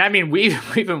 And I mean, we've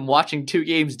been watching 2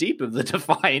 games deep of the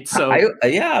Defiant. So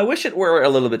I wish it were a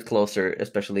little bit closer,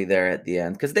 especially there at the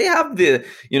end, because they have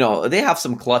they have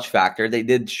some clutch factor. They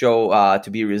did show to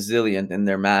be resilient in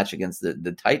their match against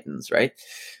the Titans, right?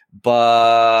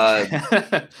 But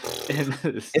I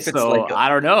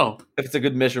don't know if it's a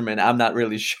good measurement. I'm not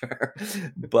really sure.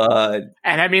 But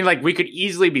I mean, like we could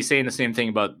easily be saying the same thing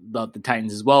about the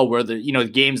Titans as well, where the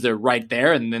games they're right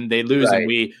there and then they lose, and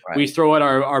we throw out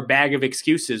our bag of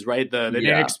excuses, right? The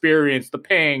inexperience, the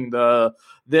ping, the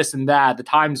this and that, the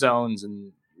time zones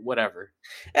and whatever.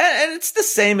 And it's the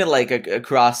same in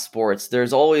across sports.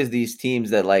 There's always these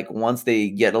teams that once they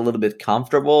get a little bit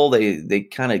comfortable, they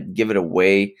kind of give it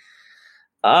away.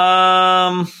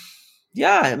 Yeah,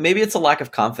 maybe it's a lack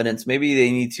of confidence. Maybe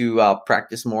they need to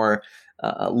practice more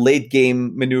late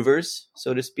game maneuvers,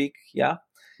 so to speak. Yeah,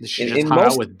 they should just hang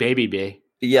out with Baby Bay.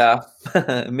 Yeah,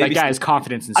 maybe that guy has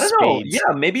confidence in spades. I don't know.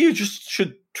 Yeah, maybe you just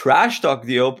should trash talk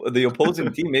the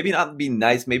opposing team. Maybe not be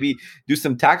nice. Maybe do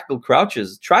some tactical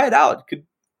crouches. Try it out.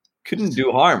 Couldn't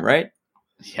do harm, right?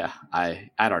 Yeah, I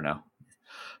don't know.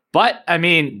 But I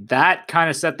mean, that kind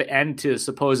of set the end to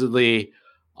supposedly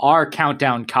our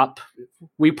Countdown Cup.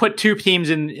 We put 2 teams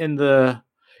in the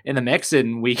mix,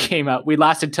 and we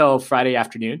lasted till Friday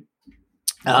afternoon.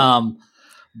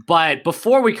 But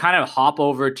before we kind of hop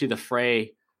over to the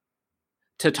fray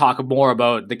to talk more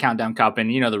about the Countdown Cup and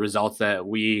the results that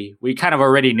we kind of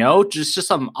already know, just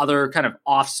some other kind of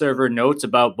off-server notes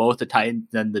about both the Titans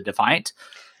and the Defiant.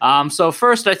 So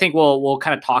first, I think we'll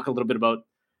kind of talk a little bit about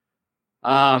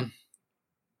I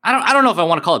don't know if I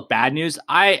want to call it bad news.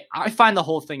 I find the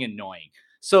whole thing annoying.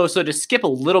 So to skip a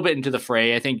little bit into the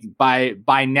fray, I think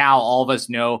by now all of us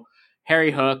know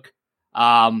Harry Hook.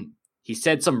 He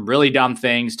said some really dumb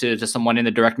things to someone in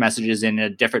the direct messages in a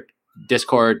different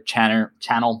Discord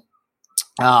channel.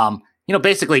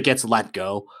 Basically gets let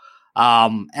go.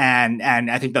 And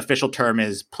I think the official term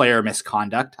is player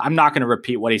misconduct. I'm not going to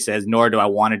repeat what he says, nor do I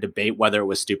want to debate whether it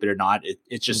was stupid or not.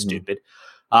 It's just stupid.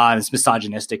 It's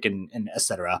misogynistic and et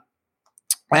cetera.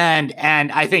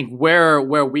 And I think where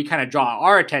we kind of draw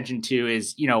our attention to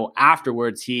is,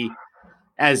 afterwards he,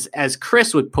 as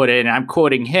Chris would put it, and I'm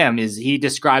quoting him, is he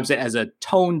describes it as a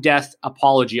tone deaf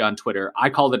apology on Twitter. I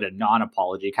called it a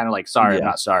non-apology, kind of like, sorry, I'm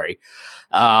not sorry.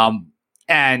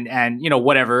 And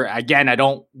whatever. Again, I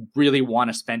don't really want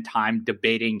to spend time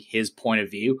debating his point of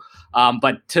view.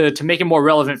 But to make it more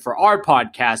relevant for our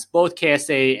podcast, both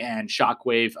KSA and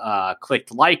Shockwave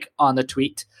clicked like on the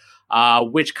tweet,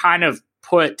 which kind of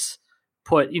put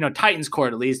Titans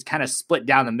Court at least kind of split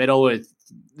down the middle. With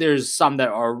there's some that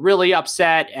are really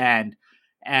upset and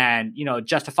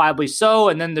justifiably so,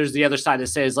 and then there's the other side that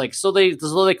says like, so they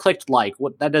clicked like.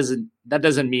 What that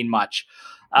doesn't mean much.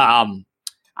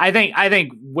 I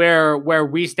think where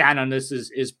we stand on this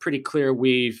is pretty clear.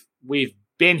 We've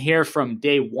been here from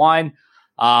day one.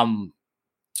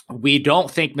 We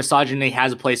don't think misogyny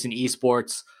has a place in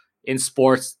esports, in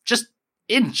sports, just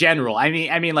in general. I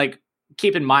mean, like,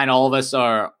 keep in mind, all of us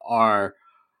are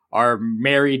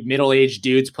married, middle-aged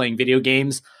dudes playing video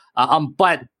games.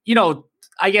 But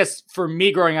I guess for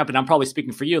me growing up, and I'm probably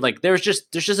speaking for you, like there's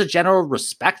just a general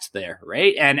respect there,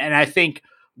 right? And I think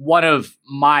one of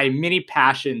my many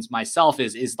passions myself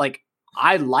is like,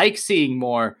 I like seeing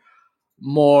more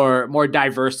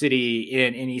diversity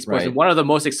in esports. Right. And one of the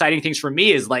most exciting things for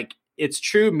me is like, it's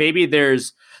true. Maybe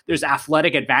there's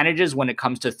athletic advantages when it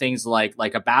comes to things like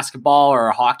a basketball or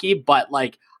a hockey, but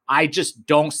like, I just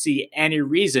don't see any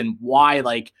reason why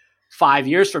like 5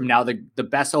 years from now, the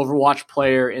best Overwatch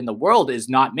player in the world is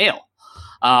not male.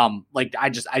 Like I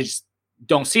just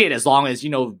don't see it, as long as,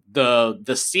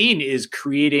 the scene is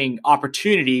creating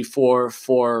opportunity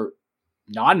for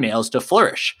non-males to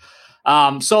flourish.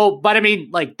 But I mean,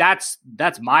 like that's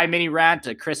my mini rant.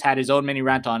 Chris had his own mini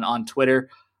rant on Twitter.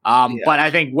 But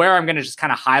I think where I'm going to just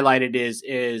kind of highlight it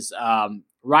is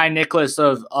Ryan Nicholas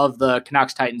of the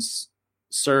Canucks Titans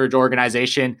Surge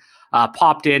organization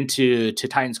popped into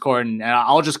Titans Court, and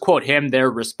I'll just quote him. Their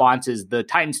response is, "The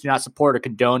Titans do not support or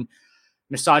condone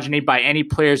misogyny by any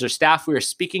players or staff. We are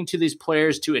speaking to these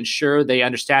players to ensure they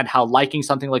understand how liking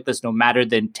something like this, no matter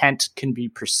the intent, can be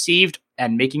perceived,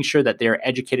 and making sure that they are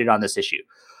educated on this issue.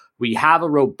 We have a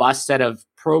robust set of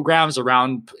programs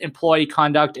around employee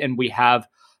conduct, and we have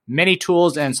many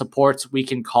tools and supports we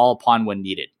can call upon when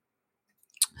needed."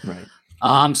 Right.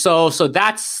 So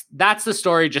that's the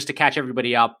story, just to catch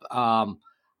everybody up.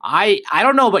 I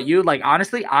don't know about you. Like,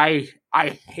 honestly, I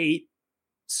hate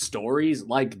stories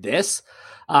like this.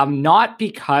 Not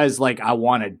because like I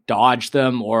want to dodge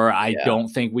them or I don't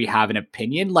think we have an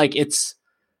opinion. Like, it's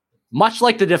much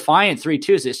like the Defiant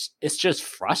 3-2s. It's just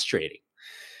frustrating.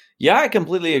 Yeah, I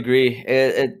completely agree.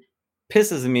 It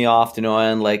pisses me off,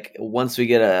 and like once we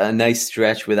get a nice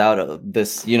stretch without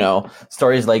this,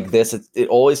 stories like this, it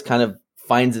always kind of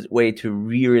finds its way to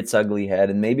rear its ugly head.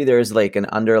 And maybe there's like an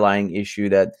underlying issue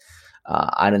that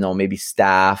I don't know, maybe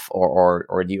staff or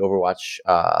the Overwatch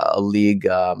league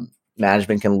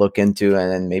management can look into, and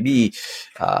then maybe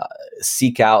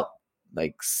seek out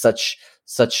like such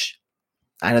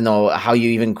I don't know how you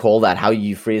even call that, how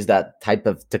you phrase that type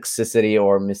of toxicity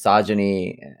or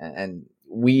misogyny. And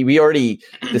we already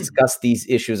discussed these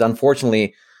issues,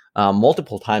 unfortunately,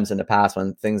 multiple times in the past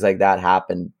when things like that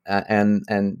happen.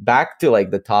 And back to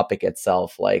like the topic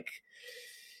itself, like,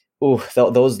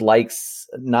 those likes,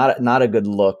 not a good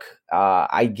look.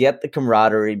 I get the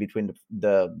camaraderie between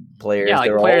the players. Yeah, like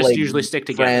they're players all, like, usually stick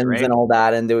together, friends, right? And all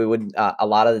that, and they would a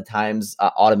lot of the times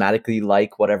automatically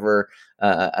like whatever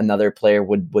another player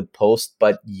would post.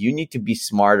 But you need to be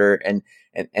smarter, and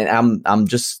I'm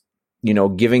just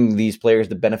giving these players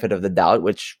the benefit of the doubt,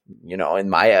 which in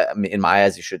my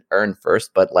eyes you should earn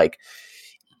first. But like,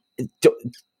 you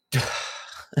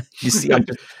see, I'm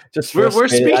just we're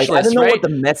speechless. I don't know right? what the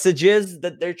message is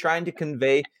that they're trying to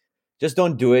convey. Just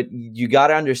don't do it. You got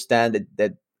to understand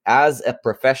that as a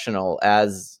professional,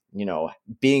 as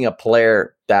being a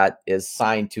player that is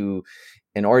signed to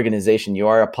an organization, you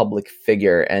are a public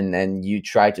figure, and you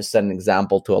try to set an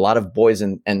example to a lot of boys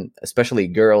and especially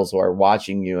girls who are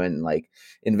watching you and like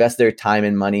invest their time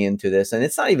and money into this. And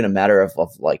it's not even a matter of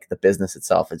like the business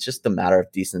itself. It's just a matter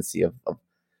of decency of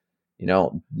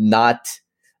not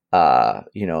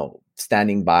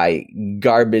standing by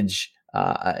garbage,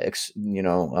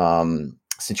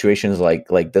 situations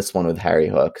like this one with Harry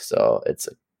Hook. So it's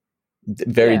a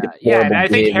very yeah. And I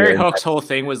think behavior. Harry Hook's whole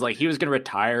thing was like he was going to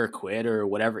retire or quit or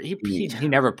whatever. He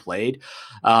never played.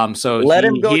 So let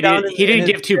him go down. He didn't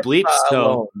give two bleeps.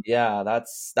 So yeah,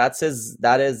 that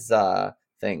is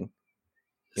thing.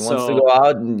 He wants to go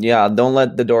out, and don't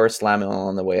let the door slam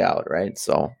on the way out, right?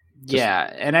 So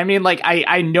and I mean, like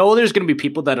I know there's going to be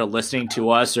people that are listening to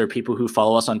us, or people who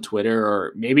follow us on Twitter,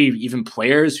 or maybe even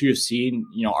players who have seen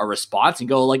our response and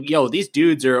go like, "Yo, these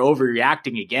dudes are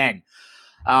overreacting again."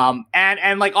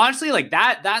 And like honestly, like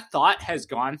that thought has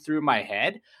gone through my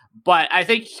head. But I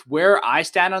think where I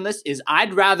stand on this is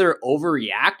I'd rather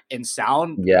overreact and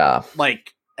sound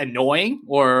like annoying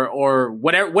or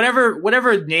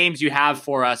whatever names you have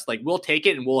for us. Like we'll take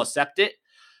it and we'll accept it.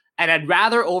 And I'd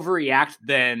rather overreact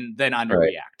than underreact.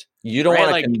 Right. You don't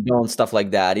want to condone stuff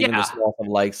like that, even the small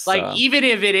likes. Like even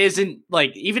if it isn't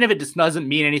like, even if it just doesn't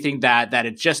mean anything, that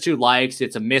it's just 2 likes,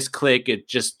 it's a misclick, it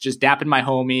just dapping my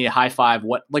homie, high five,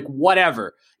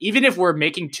 whatever. Even if we're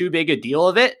making too big a deal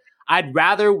of it, I'd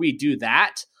rather we do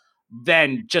that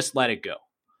than just let it go.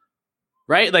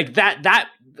 Right? Like that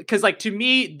because like to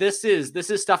me, this is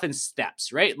stuff in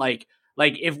steps, right? Like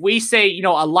if we say,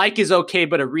 a like is okay,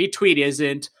 but a retweet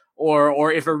isn't.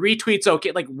 Or if a retweet's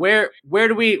okay, like where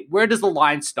does the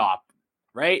line stop,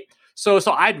 right? So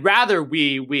I'd rather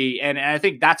we and I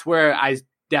think that's where I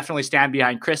definitely stand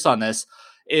behind Chris on this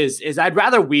is I'd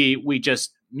rather we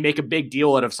just make a big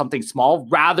deal out of something small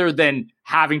rather than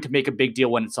having to make a big deal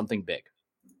when it's something big.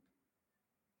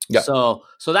 Yeah. So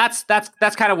that's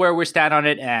kind of where we stand on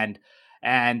it, and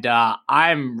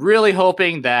I'm really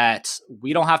hoping that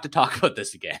we don't have to talk about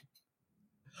this again.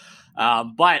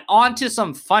 But on to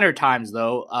some funner times,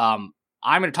 though. I'm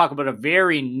going to talk about a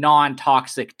very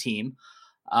non-toxic team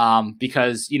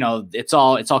because, it's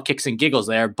all kicks and giggles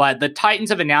there. But the Titans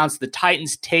have announced the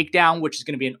Titans Takedown, which is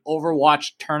going to be an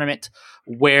Overwatch tournament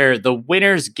where the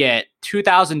winners get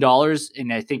 $2,000,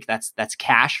 and I think that's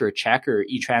cash or a check or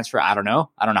e-transfer. I don't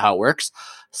know how it works.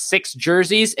 6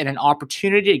 jerseys and an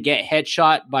opportunity to get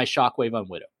headshot by Shockwave on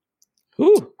Widow.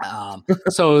 Ooh.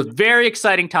 So very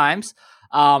exciting times.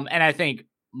 And I think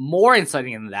more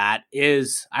exciting than that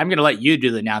is I'm going to let you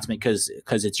do the announcement because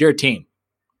it's your team.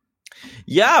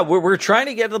 Yeah, we're trying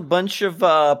to get a bunch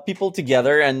of people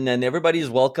together, and everybody's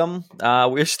welcome.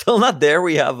 We're still not there.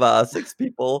 We have 6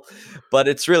 people, but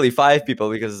it's really 5 people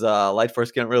because Light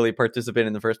Force can't really participate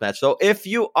in the first match. So if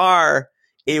you are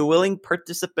a willing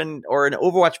participant or an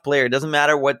Overwatch player, it doesn't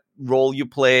matter what role you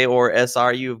play or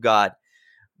SR you've got,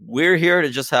 we're here to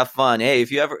just have fun. Hey,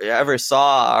 if you ever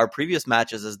saw our previous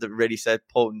matches as the Ready Set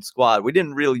Potent squad, we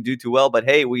didn't really do too well, but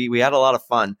hey, we had a lot of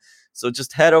fun. So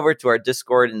just head over to our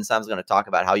Discord, and Sam's going to talk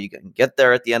about how you can get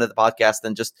there at the end of the podcast,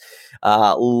 and just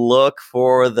look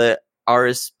for the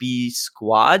RSP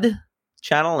squad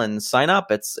channel and sign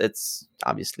up. It's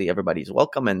obviously everybody's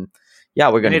welcome, and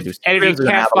we're going to do. And if you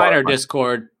can't find our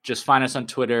Discord, just find us on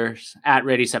Twitter at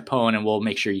Ready Set Pwn, and we'll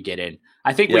make sure you get in.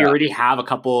 I think we already have a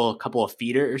couple of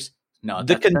feeders. No,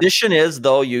 the condition is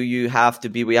though you have to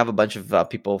be. We have a bunch of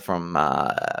people from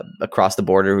across the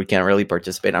border who can't really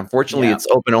participate. Unfortunately, it's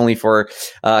open only for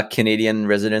Canadian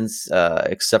residents,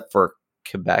 except for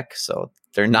Quebec. So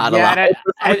they're not allowed.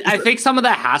 I think some of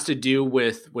that has to do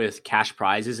with cash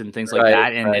prizes and things like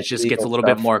that, and it just gets a little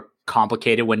bit more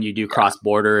complicated when you do cross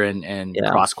border and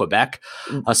cross Quebec.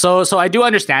 So I do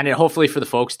understand it. Hopefully for the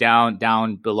folks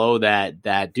down below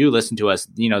that do listen to us,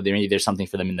 maybe there's something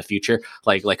for them in the future,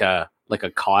 like a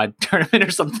COD tournament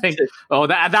or something. Oh,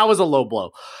 that was a low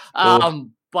blow.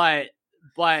 But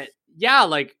yeah,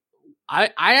 like I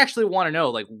actually want to know,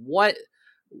 like what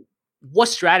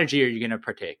strategy are you going to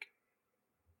partake?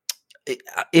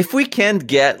 If we can't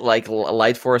get like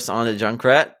Light Force on the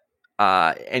Junkrat,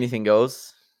 anything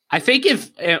goes. I think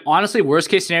if honestly, worst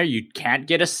case scenario, you can't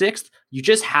get a 6th, you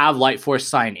just have Light Force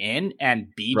sign in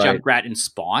and be Junkrat and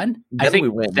spawn. Then I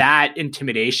think that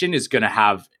intimidation is going to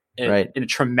have a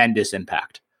tremendous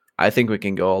impact. I think we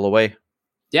can go all the way.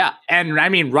 Yeah, and I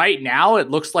mean, right now it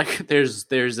looks like there's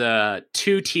 2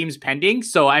 teams pending.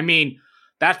 So I mean,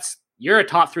 you're a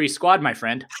top 3 squad, my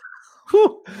friend.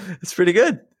 Whew, that's pretty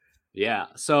good. Yeah,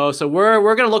 so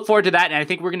we're gonna look forward to that, and I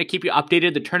think we're gonna keep you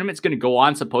updated. The tournament's gonna go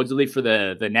on supposedly for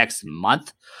the next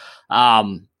month.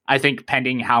 I think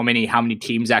pending how many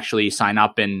teams actually sign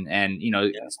up and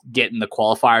get in the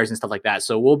qualifiers and stuff like that.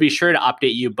 So we'll be sure to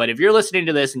update you. But if you're listening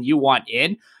to this and you want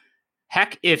in,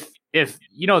 heck, if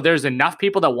there's enough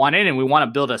people that want in and we want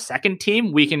to build a second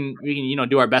team, we can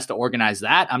do our best to organize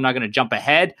that. I'm not gonna jump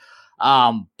ahead,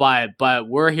 but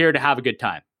we're here to have a good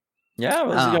time. Yeah,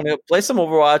 we're going to play some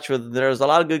Overwatch. There's a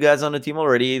lot of good guys on the team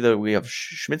already. We have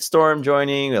Schmidtstorm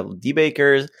joining. We have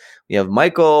D-Bakers. We have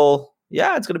Michael.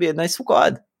 Yeah, it's going to be a nice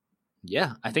squad.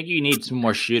 Yeah, I think you need some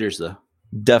more shooters, though.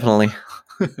 Definitely.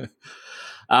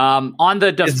 On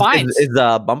the Defiance, is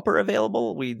Bumper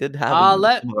available? We did have our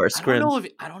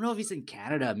scrims. I don't know if he's in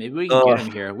Canada. Maybe we can get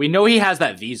him here. We know he has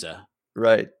that visa.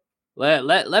 Right.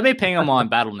 Let me ping him on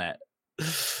BattleNet.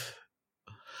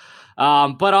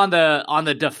 But on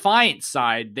the Defiant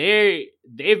side,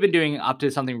 they've been doing up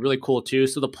to something really cool too.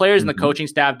 So the players and the coaching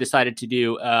staff decided to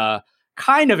do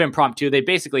kind of impromptu. They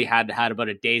basically had about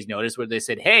a day's notice where they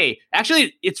said, "Hey,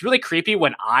 actually, it's really creepy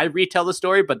when I retell the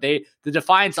story." But the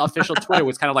Defiant's official Twitter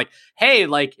was kind of like, "Hey,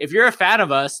 like if you're a fan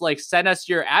of us, like send us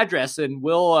your address and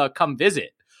we'll come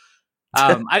visit."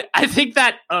 I think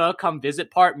that come visit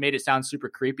part made it sound super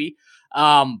creepy.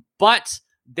 But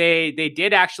they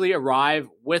did actually arrive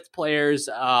with players,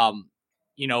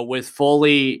 with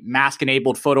fully mask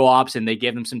enabled photo ops, and they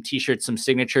gave them some t-shirts, some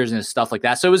signatures and stuff like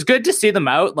that. So it was good to see them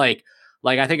out. Like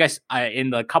I think I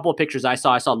in the couple of pictures I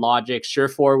saw Logic,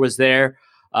 Surefour was there.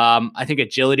 I think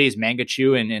Agility's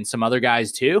Mangachu and some other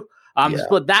guys too.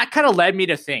 But that kind of led me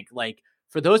to think, like,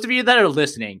 for those of you that are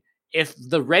listening, if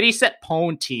the Ready Set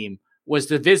Pwn team was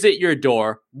to visit your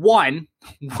door, one,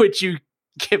 would you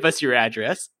give us your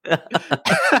address?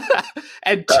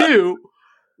 And two,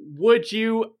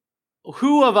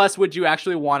 who of us would you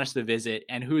actually want us to visit,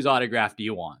 and whose autograph do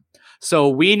you want? So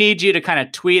we need you to kind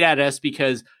of tweet at us,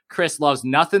 because Chris loves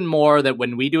nothing more than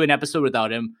when we do an episode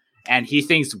without him, and he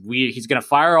thinks he's going to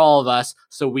fire all of us.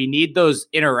 So we need those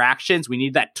interactions. We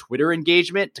need that Twitter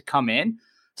engagement to come in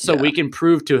so we can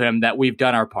prove to him that we've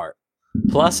done our part.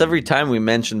 Plus, every time we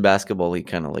mention basketball, he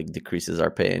kind of like decreases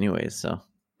our pay anyways. So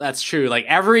that's true. Like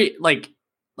every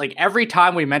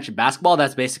time we mention basketball,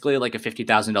 that's basically like a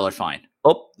 $50,000 fine.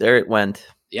 Oh, there it went.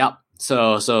 Yep.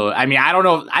 So I mean, I don't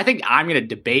know. I think I'm going to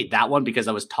debate that one, because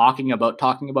I was talking about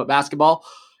basketball,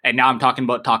 and now I'm talking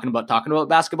about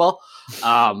basketball.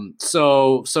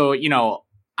 So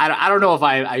I don't know if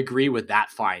I agree with that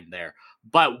fine there.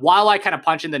 But while I kind of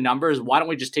punch in the numbers, why don't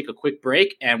we just take a quick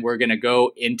break, and we're going to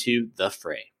go into the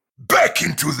fray. Back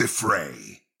into the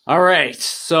fray. All right.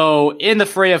 So in the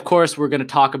fray, of course, we're going to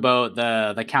talk about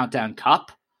the Countdown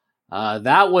Cup.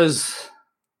 That was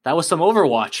some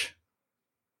Overwatch.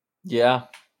 Yeah.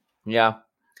 And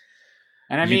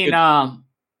I mean,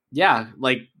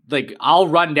 like I'll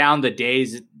run down the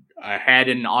days ahead,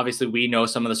 and obviously we know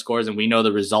some of the scores and we know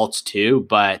the results too,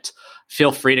 but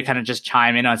feel free to kind of just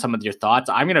chime in on some of your thoughts.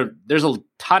 There's a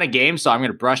ton of games, so I'm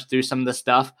going to brush through some of this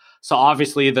stuff. So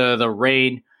obviously the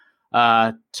Reign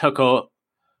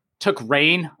took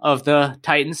reign of the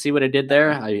Titans. See what I did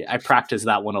there? I practiced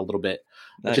that one a little bit,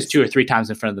 just 2 or 3 times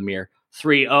in front of the mirror.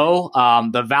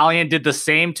 3-0. The Valiant did the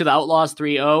same to the Outlaws,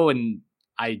 3-0, and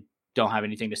I don't have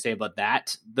anything to say about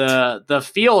that. The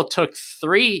Field took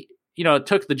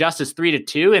the Justice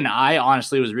 3-2, and I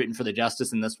honestly was rooting for the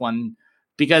Justice in this one,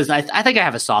 because I think I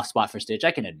have a soft spot for Stitch.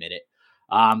 I can admit it.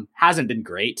 Hasn't been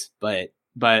great, but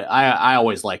I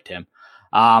always liked him.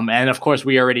 And of course,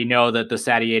 we already know that the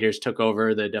Satiators took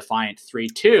over the Defiant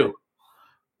 3-2.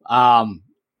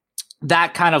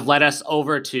 That kind of led us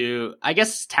over to, I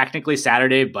guess, technically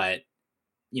Saturday, but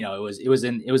it was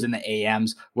in the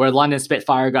AMs, where London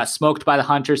Spitfire got smoked by the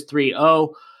Hunters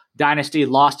 3-0. Dynasty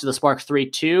lost to the Spark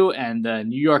 3-2, and the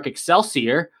New York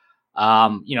Excelsior,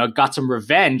 got some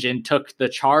revenge and took the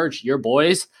Charge, your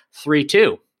boys,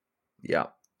 3-2. Yeah.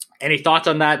 Any thoughts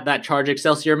on that Charge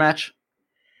Excelsior match?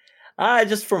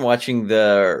 Just from watching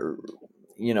the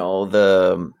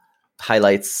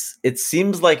highlights, it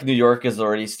seems like New York is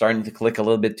already starting to click a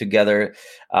little bit together.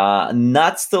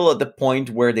 Not still at the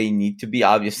point where they need to be,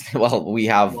 obviously. Well, we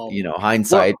have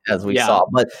hindsight, as we saw,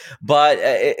 but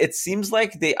it seems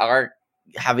like they are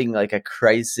having like a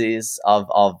crisis of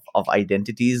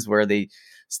identities, where they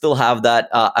still have that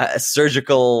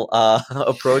surgical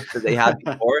approach that they had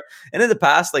before. And in the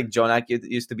past, like Jonak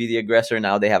used to be the aggressor.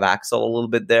 Now they have Axel a little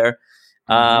bit there.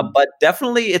 But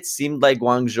definitely it seemed like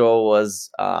Guangzhou was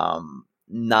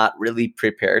not really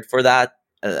prepared for that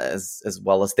as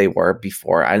well as they were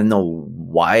before. I don't know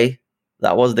why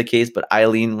that was the case, but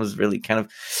Eileen was really kind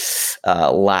of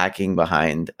lacking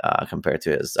behind compared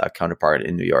to his counterpart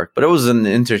in New York. But it was an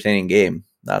entertaining game.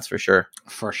 That's for sure.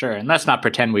 For sure. And let's not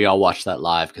pretend we all watched that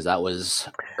live, because that was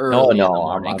early in the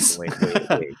mornings. Way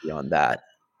beyond that.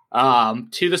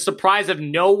 To the surprise of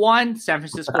no one, San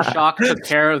Francisco Shock took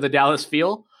care of the Dallas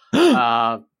Fuel.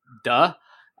 And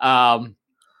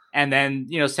then,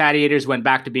 Satiators went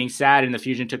back to being sad, and the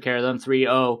Fusion took care of them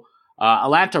 3-0.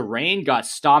 Atlanta Reign got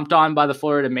stomped on by the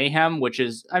Florida Mayhem, which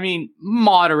is, I mean,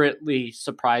 moderately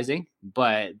surprising,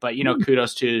 but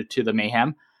kudos to the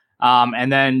Mayhem.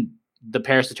 And then the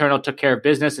Paris Eternal took care of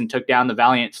business and took down the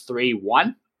Valiant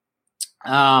 3-1,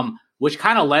 which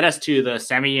kind of led us to the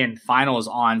semi and finals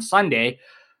on Sunday,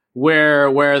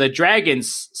 where the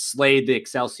Dragons slayed the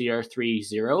Excelsior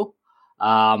 3-0.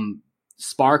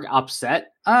 Spark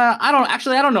upset. I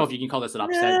don't know if you can call this an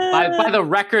upset. By the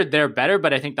record, they're better,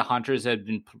 but I think the Hunters had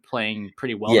been playing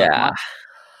pretty well. Yeah.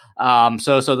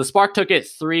 So the Spark took it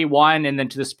 3-1, and then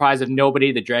to the surprise of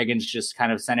nobody, the Dragons just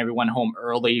kind of sent everyone home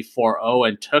early 4-0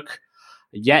 and took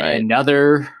yet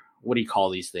another, what do you call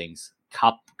these things?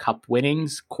 Cup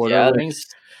winnings, quarter winnings.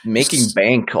 Making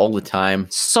bank all the time.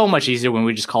 So much easier when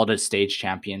we just called it stage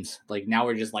champions. Like now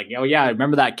we're just like, oh yeah,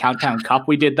 remember that Countdown Cup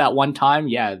we did that one time?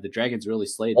 Yeah, the Dragons really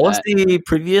slayed that. What was the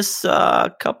previous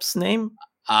cup's name?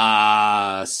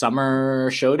 Summer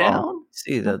Showdown. Oh,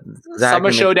 see that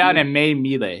Summer Showdown and May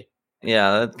Melee.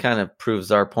 Yeah, that kind of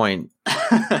proves our point.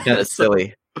 Kind of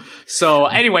silly. So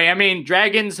anyway, I mean,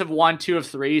 Dragons have won 2 of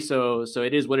 3, so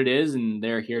it is what it is, and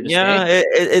they're here to stay. Yeah,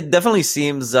 it definitely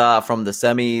seems from the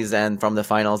semis and from the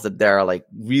finals that there are like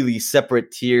really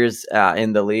separate tiers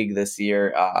in the league this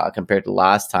year compared to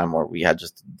last time where we had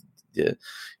just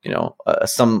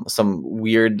some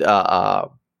weird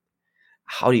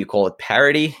how do you call it,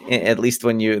 parity, at least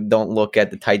when you don't look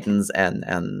at the Titans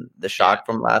and the Shock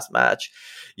from last match.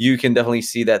 You can definitely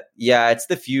see that, it's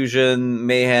the Fusion,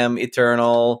 Mayhem,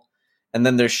 Eternal, and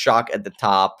then there's Shock at the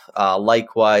top.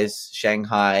 Likewise,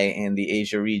 Shanghai and the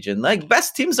Asia region. Like,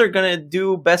 best teams are going to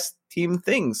do best team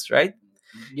things, right?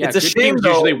 Yeah, it's a shame teams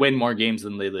usually win more games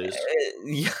than they lose.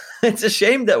 It's a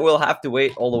shame that we'll have to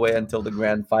wait all the way until the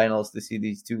grand finals to see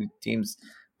these two teams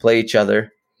play each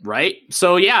other. Right.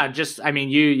 So, yeah,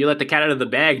 you let the cat out of the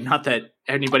bag. Not that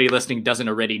anybody listening doesn't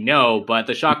already know, but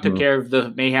the Shock took care of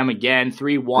the Mayhem again,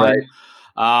 3-1.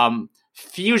 Right.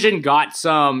 Fusion got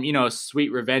some,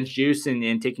 sweet revenge juice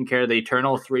in taking care of the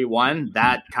Eternal 3-1.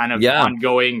 That kind of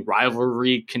ongoing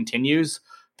rivalry continues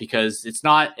because it's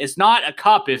not a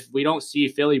cup if we don't see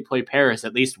Philly play Paris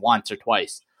at least once or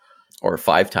twice. Or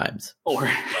 5 times. Or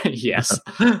yes.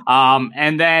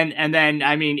 And then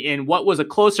I mean, in what was a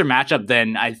closer matchup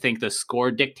than I think the score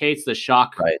dictates, the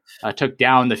Shock took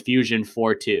down the Fusion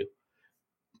 4-2.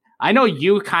 I know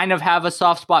you kind of have a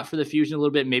soft spot for the Fusion a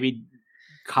little bit, maybe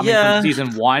coming from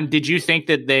season 1. Did you think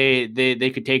that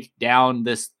they could take down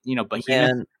this, behemoth?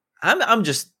 And I'm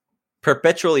just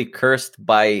perpetually cursed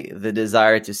by the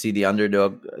desire to see the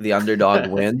underdog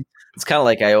win. It's kind of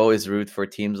like I always root for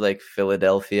teams like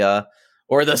Philadelphia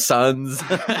or the Suns.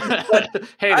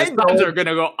 Hey, the Suns are going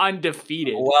to go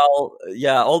undefeated. Well,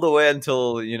 yeah, all the way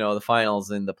until, the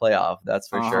finals in the playoff. That's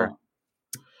for sure.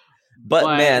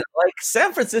 But man, like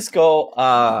San Francisco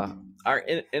are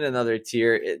in another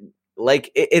tier.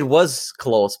 It was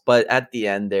close, but at the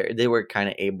end they were kind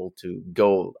of able to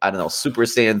go, I don't know, Super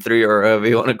Saiyan 3 or whatever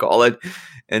you want to call it,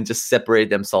 and just separate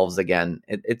themselves again.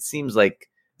 It seems like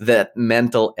that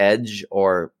mental edge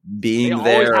or being they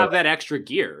there. Always have that extra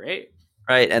gear, right?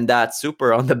 Right, and that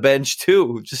Super on the bench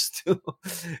too, just to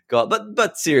go.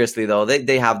 But seriously though,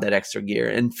 they have that extra gear.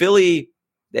 In Philly,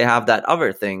 they have that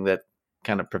other thing that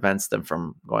kind of prevents them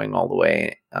from going all the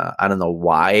way. I don't know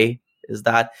why is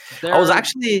that. I was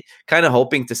actually kind of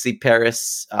hoping to see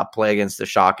Paris play against the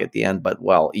Shock at the end, but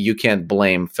you can't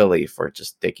blame Philly for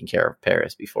just taking care of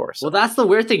Paris before. So. Well, that's the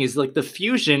weird thing is like the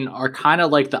Fusion are kind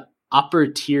of like the upper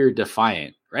tier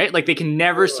Defiant, right? Like they can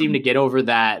never seem to get over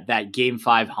that game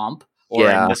 5 hump, or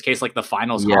in this case, like the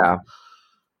finals hump.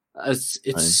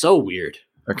 It's so weird.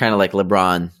 They're kind of like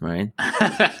LeBron,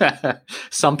 right?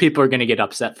 Some people are going to get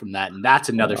upset from that, and that's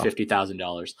another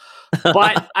 $50,000.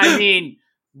 But I mean,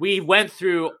 we went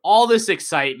through all this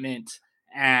excitement,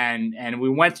 and we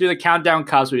went through the Countdown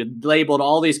Cups. We labeled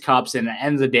all these cups, and at the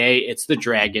end of the day, it's the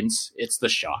Dragons, it's the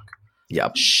Shock.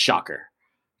 Yep. Shocker.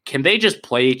 Can they just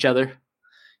play each other?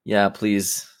 Yeah,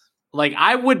 please. Like,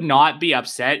 I would not be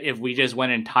upset if we just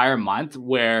went an entire month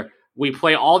where we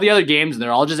play all the other games and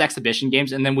they're all just exhibition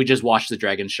games, and then we just watch the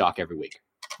Dragons Shock every week.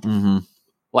 Mm-hmm.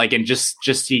 Like, and just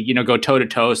see, go toe to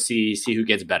toe, see who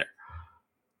gets better.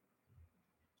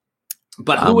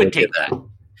 But who would take that?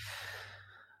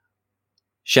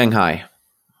 Shanghai.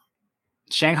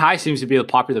 Shanghai seems to be the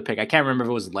popular pick. I can't remember if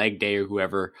it was Leg Day or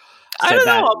whoever. I don't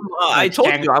know. I told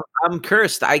you, I'm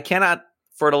cursed. I cannot,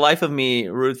 for the life of me,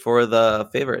 root for the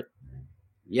favorite.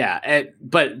 Yeah,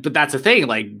 but that's the thing.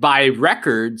 Like, by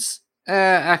records,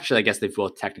 actually, I guess they've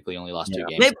both technically only lost 2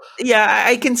 games.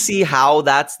 I can see how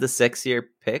that's the sexier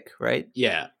pick, right?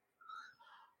 Yeah.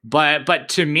 But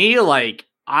to me, like,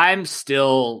 I'm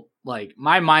still like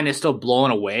my mind is still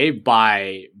blown away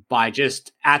by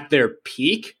just at their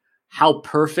peak how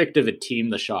perfect of a team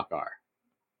the Shock are.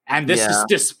 And this is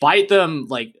despite them,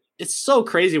 like, it's so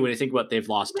crazy when you think about they've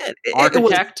lost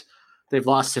Architect, they've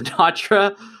lost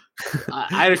Sinatra.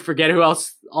 I forget who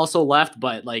else also left,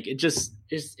 but like it's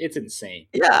insane.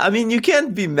 Yeah, I mean, you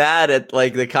can't be mad at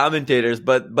like the commentators,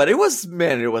 but it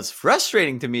was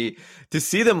frustrating to me to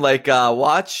see them like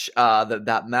watch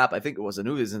that map. I think it was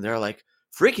Anubis, and they're like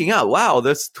freaking out. Wow,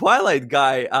 this Twilight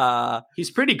guy,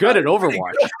 he's pretty good at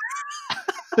Overwatch.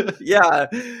 Yeah.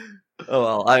 Oh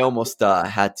well, I almost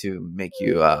had to make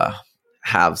you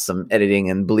have some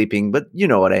editing and bleeping, but you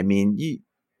know what I mean.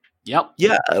 Yep.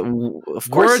 Yeah,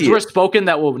 of course. Words were spoken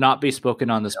that will not be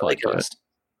spoken on this podcast.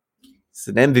 It's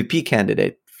an MVP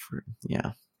candidate.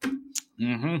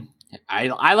 Mm-hmm.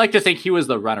 I like to think he was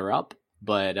the runner-up,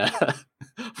 but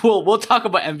we'll talk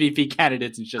about MVP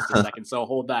candidates in just a second. So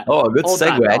hold that. Oh, a good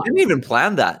segue. I didn't even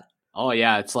plan that. Oh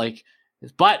yeah, it's like.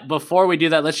 But before we do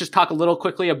that, let's just talk a little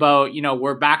quickly about,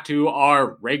 we're back to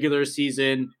our regular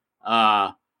season.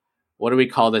 What do we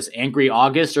call this? Angry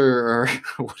August or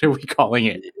what are we calling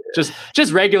it?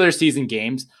 Just regular season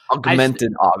games.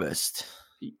 Augmented August.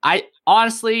 I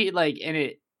honestly like, and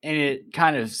it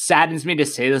kind of saddens me to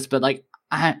say this, but like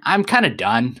I'm kind of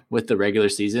done with the regular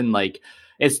season. Like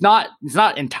it's not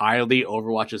entirely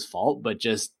Overwatch's fault, but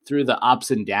just through the ups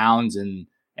and downs and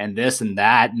this and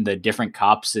that and the different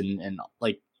cups and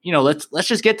like, let's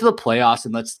just get to the playoffs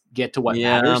and let's get to what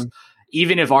matters.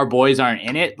 Even if our boys aren't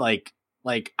in it, like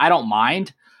I don't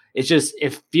mind. It's just,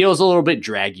 it feels a little bit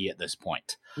draggy at this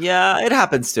point. Yeah, it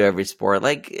happens to every sport.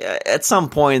 Like at some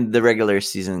point, the regular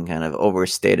season kind of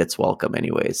overstayed its welcome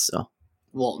anyways. So,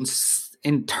 well,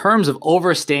 in terms of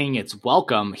overstaying its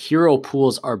welcome, hero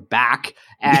pools are back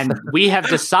and we have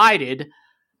decided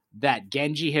that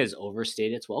Genji has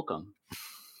overstayed its welcome.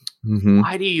 Mm-hmm.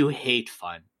 Why do you hate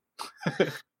fun?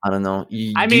 I don't know.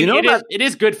 It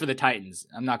is good for the Titans.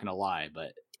 I'm not going to lie,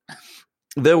 but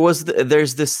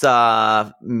there's this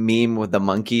meme with the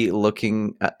monkey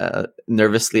looking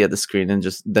nervously at the screen and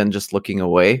just looking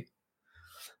away.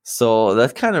 So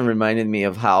that kind of reminded me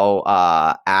of how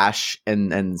Ash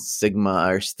and Sigma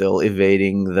are still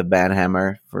evading the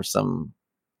banhammer for some,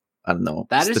 I don't know,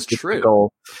 that is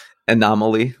true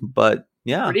anomaly, but.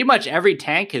 Yeah, pretty much every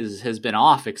tank has been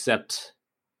off except.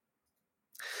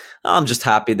 I'm just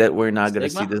happy that we're not going to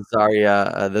see the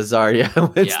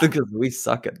Zarya Winston because we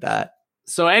suck at that.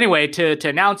 So anyway, to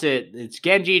announce it, it's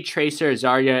Genji, Tracer,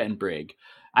 Zarya, and Brig.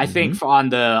 I think on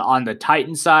the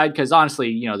Titan side, because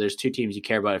honestly, there's two teams you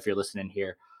care about if you're listening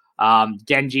here.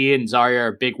 Genji and Zarya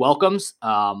are big welcomes.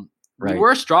 We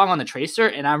were strong on the Tracer,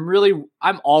 and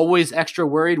I'm always extra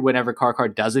worried whenever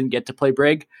Karkar doesn't get to play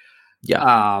Brig.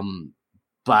 Yeah.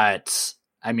 But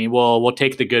I mean, we'll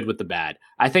take the good with the bad.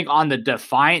 I think on the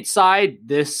Defiant side,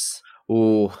 this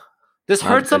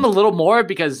hurts them a little more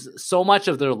because so much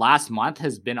of their last month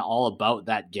has been all about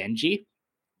that Genji.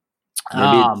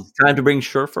 Maybe it's time to bring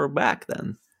Surfer back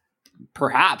then.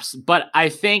 Perhaps, but I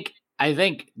think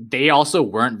they also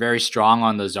weren't very strong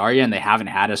on the Zarya, and they haven't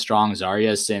had a strong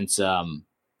Zarya since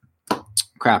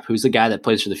who's the guy that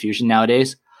plays for the Fusion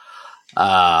nowadays?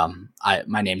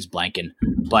 My name's blanking,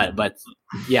 but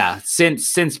yeah,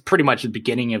 since pretty much the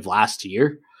beginning of last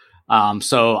year.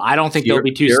 So I don't think they'll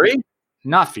be too Fury?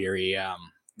 Not Fury.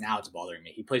 Now it's bothering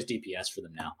me. He plays DPS for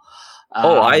them now.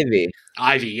 Ivy.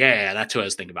 Ivy, yeah, that's who I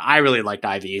was thinking about. I really liked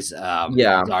Ivy's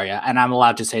Zarya, and I'm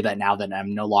allowed to say that now that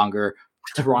I'm no longer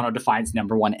Toronto Defiant's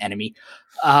 #1 enemy.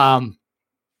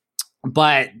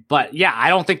 But yeah, I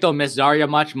don't think they'll miss Zarya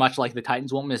much like the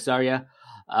Titans won't miss Zarya.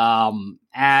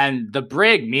 And the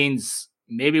Brig means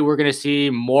maybe we're going to see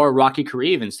more Rocky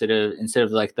Kariv instead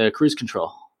of like the cruise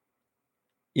control.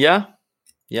 Yeah,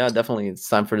 definitely. It's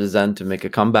time for the Zen to make a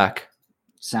comeback.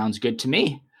 Sounds good to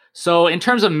me. So in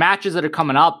terms of matches that are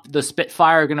coming up, the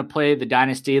Spitfire are going to play the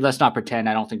Dynasty. Let's not pretend.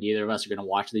 I don't think either of us are going to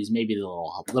watch these. Maybe a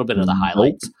little bit of the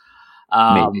highlights.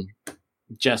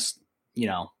 Just,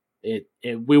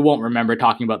 we won't remember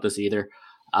talking about this either.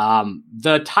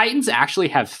 The Titans actually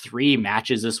have 3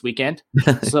 matches this weekend.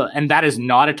 And that is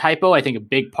not a typo. I think a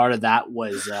big part of that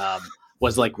was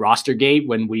like Rostergate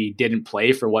when we didn't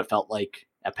play for what felt like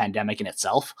a pandemic in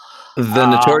itself. The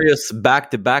notorious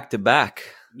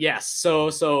back-to-back-to-back. Yes.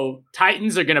 So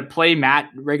Titans are going to play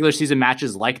regular season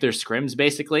matches like their scrims,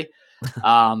 basically.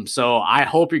 So I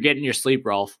hope you're getting your sleep,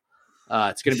 Rolf.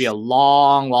 It's going to be a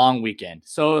long, long weekend.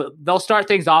 So they'll start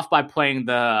things off by playing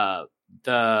the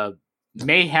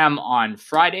Mayhem on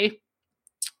Friday.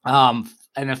 And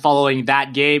then following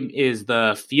that game is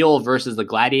the Feel versus the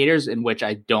Gladiators, in which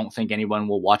I don't think anyone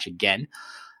will watch again.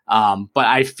 But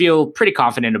I feel pretty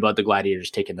confident about the Gladiators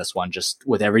taking this one, just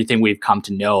with everything we've come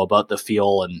to know about the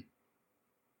feel. And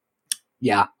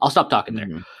yeah, I'll stop talking there.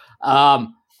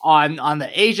 On the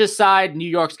Asia side, New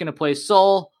York's going to play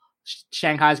Seoul.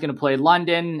 Shanghai's going to play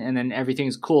London, and then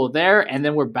everything's cool there. And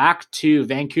then we're back to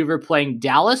Vancouver playing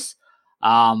Dallas.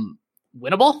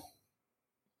 Winnable?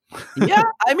 Yeah,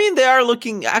 I mean, they are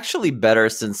looking actually better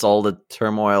since all the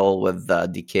turmoil with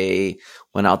DK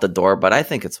went out the door, but I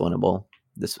think it's winnable.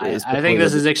 I think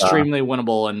this is extremely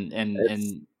winnable, and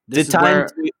this the time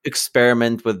to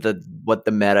experiment with what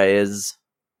the meta is.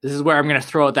 This is where I'm going to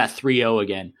throw out that 3-0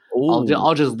 again.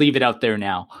 I'll just leave it out there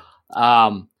now.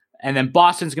 And then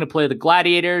Boston's going to play the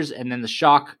Gladiators, and then the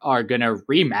Shock are going to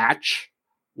rematch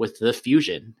with the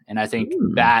Fusion. And I think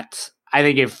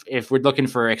if we're looking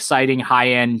for exciting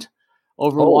high-end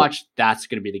Overwatch, that's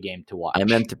going to be the game to watch. I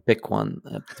meant to pick one.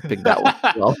 To pick that one.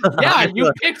 Well. Yeah,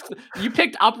 you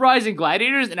picked Uprising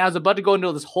Gladiators, and I was about to go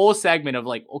into this whole segment of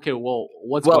like, okay, well,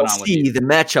 what's going on with you? The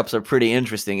matchups are pretty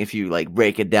interesting if you like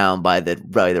break it down by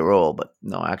the role. But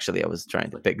no, actually, I was trying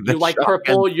to pick. You like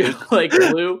purple, you like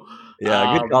blue.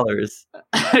 Yeah, good colors.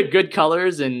 Good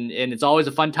colors, and it's always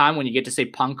a fun time when you get to say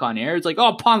Punk on air. It's like,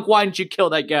 oh, Punk, why didn't you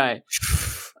kill that guy?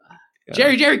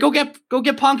 Yeah. Jerry, go get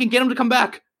Punk and get him to come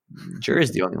back.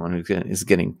 Jerry's the only one who is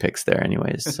getting picks there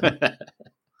anyways. So.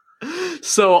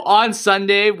 So on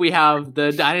Sunday, we have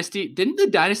the Dynasty. Didn't the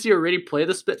Dynasty already play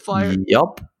the Spitfire?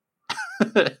 Yup.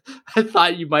 I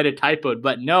thought you might have typoed,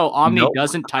 but no, Omni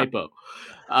doesn't typo.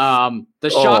 The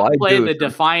Shock play the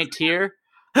Defiant Tier.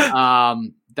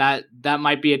 That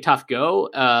might be a tough go.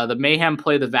 The Mayhem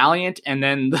play the Valiant, and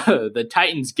then the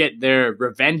Titans get their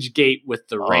revenge gate with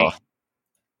the Rain.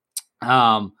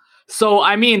 So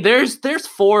I mean, there's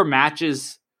 4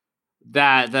 matches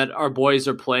that our boys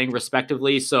are playing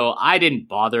respectively. So I didn't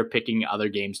bother picking other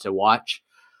games to watch.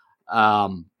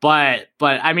 But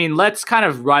I mean, let's kind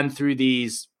of run through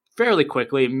these fairly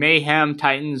quickly. Mayhem,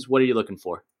 Titans, what are you looking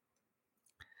for?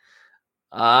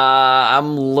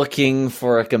 I'm looking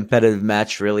for a competitive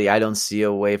match, really. I don't see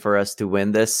a way for us to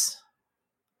win this.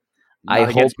 I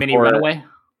hope Mini Runaway?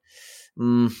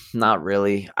 Not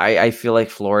really. I feel like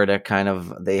Florida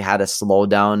they had a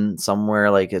slowdown somewhere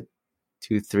like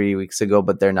 2-3 weeks ago,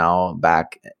 but they're now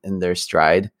back in their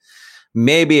stride.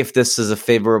 Maybe if this is a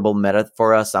favorable meta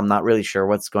for us, I'm not really sure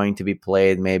what's going to be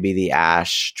played. Maybe the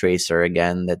Ashe Tracer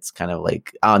again. That's kind of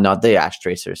like, not the Ashe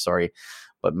Tracer, sorry,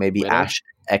 but maybe Widow? Ashe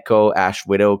Echo, Ashe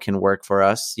Widow can work for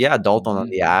us. Yeah, Dalton on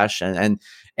the Ashe and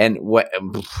Shockwave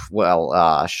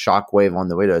on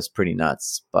the Widow is pretty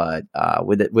nuts. But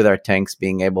with our tanks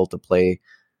being able to play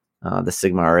the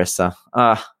Sigma Orisa,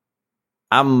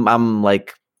 I'm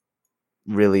like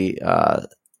really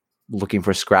looking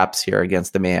for scraps here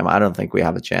against the Mayhem. I don't think we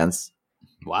have a chance.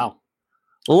 Wow.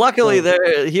 Luckily,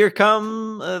 here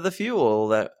come the fuel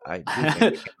that I do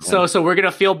think so we're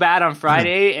gonna feel bad on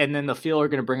Friday, and then the fuel are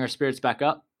gonna bring our spirits back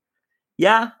up.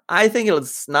 Yeah, I think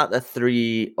it's not a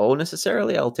 3-0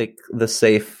 necessarily. I'll take the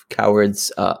safe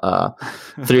Cowards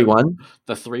 3-1.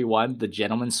 The 3-1, the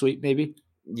gentleman's sweep, maybe.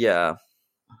 Yeah.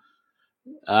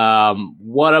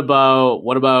 What about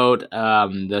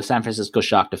the San Francisco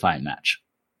Shock Defiant match?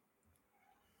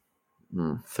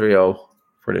 3-0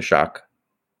 for the Shock.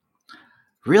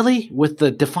 Really? With the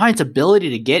Defiant's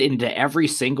ability to get into every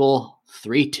single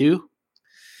 3-2?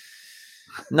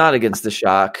 Not against the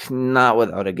Shock. Not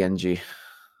without a Genji.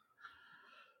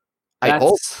 I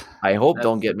hope.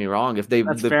 Don't get me wrong. If they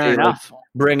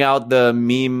bring out the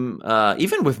meme,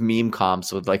 even with meme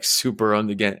comps with like super on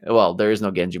the Genji. Well, there is no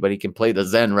Genji, but he can play the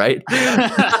Zen, right?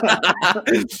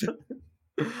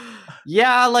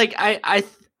 Yeah, like I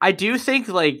do think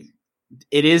like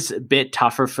it is a bit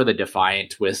tougher for the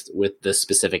Defiant with the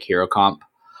specific hero comp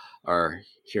or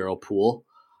hero pool.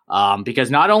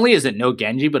 Because not only is it no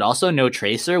Genji, but also no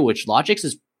Tracer, which Logix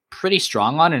is pretty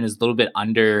strong on and is a little bit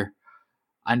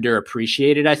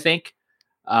underappreciated, I think.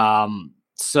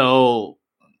 So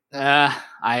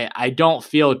I don't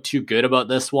feel too good about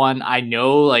this one. I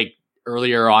know like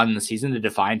earlier on in the season, the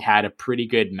Defiant had a pretty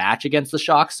good match against the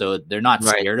Shock, so they're not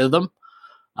scared of them.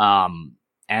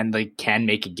 And they can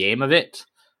make a game of it.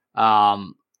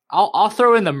 I'll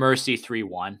throw in the Mercy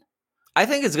 3-1. I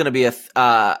think it's going to be a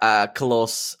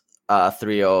close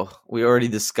 3-0. We already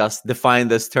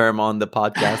defined this term on the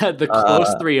podcast. The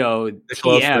close 3-0. The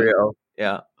close 3-0.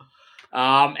 Yeah.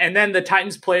 And then the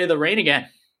Titans play the Rain again.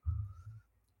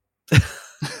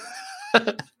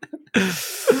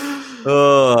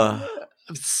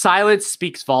 Silence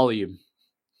speaks volume.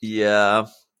 Yeah.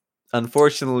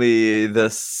 Unfortunately, the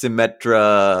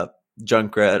Symmetra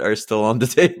Junkrat are still on the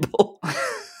table.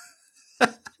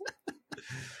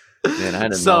 Man, I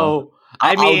don't know. So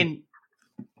I mean,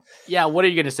 yeah. What are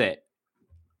you gonna say?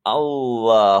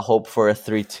 I'll hope for a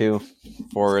 3-2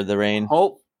 for the Reign.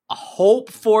 Hope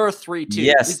for a 3-2.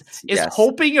 Yes, is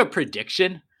hoping a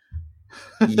prediction?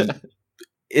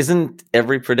 Isn't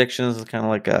every prediction is kind of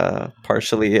like a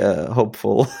partially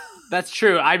hopeful? That's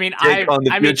true. I mean,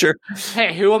 future.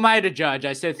 Hey, who am I to judge?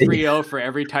 I said 3-0 for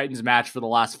every Titans match for the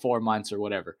last 4 months or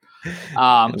whatever. So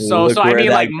I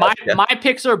mean, like my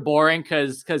picks are boring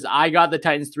because I got the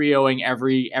Titans 3-0ing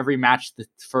every match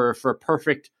for a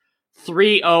perfect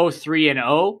 3-0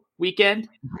 3-0 weekend.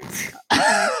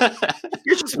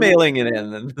 You're just mailing it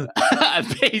in.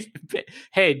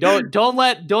 Hey, don't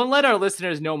let our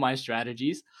listeners know my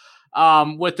strategies.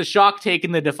 With the Shock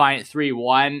taking the Defiant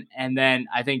 3-1, and then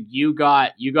I think you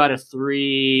got a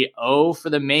 3-0 for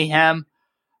the Mayhem.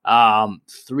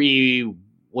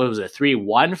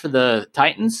 3-1 for the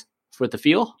Titans with the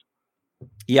Feel.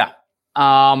 Yeah.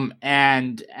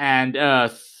 And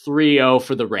 3-0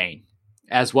 for the Reign,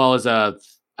 as well as a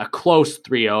close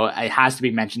 3-0. It has to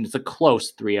be mentioned. It's a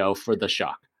close 3-0 for the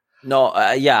Shock. No,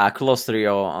 yeah, close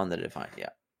 3-0 on the Defiant. Yeah.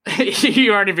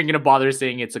 You aren't even going to bother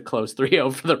saying it's a close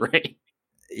 3-0 for the Reign.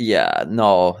 Yeah,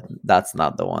 no, that's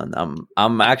not the one.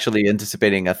 I'm actually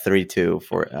anticipating a 3-2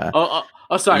 for.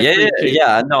 Sorry. Yeah, 3-2.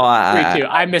 yeah. No, 3-2.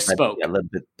 I misspoke. A little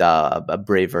bit a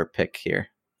braver pick here.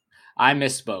 I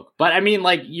misspoke, but I mean,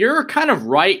 like, you're kind of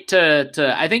right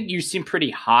to. I think you seem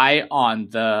pretty high on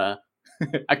the.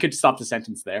 I could stop the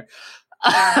sentence there.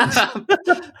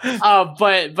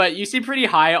 But you seem pretty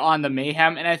high on the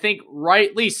Mayhem, and I think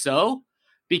rightly so,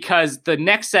 because the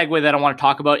next segue that I want to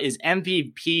talk about is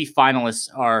MVP finalists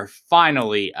are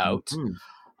finally out.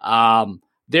 Mm-hmm.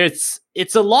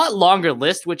 It's a lot longer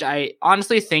list, which I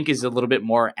honestly think is a little bit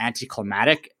more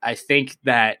anticlimactic. I think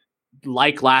that,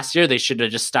 like last year, they should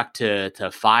have just stuck to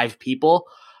 5 people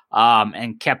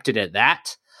and kept it at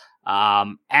that.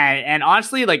 And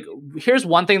honestly, like, here's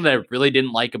one thing that I really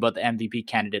didn't like about the MVP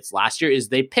candidates last year is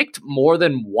they picked more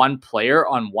than one player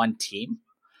on one team.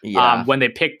 Yeah. When they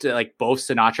picked like both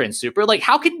Sinatraa and Super, like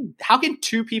how can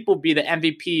 2 people be the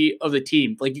MVP of the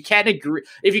team? Like, you can't agree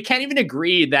if you can't even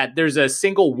agree that there's a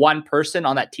single one person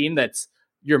on that team that's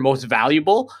your most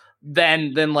valuable,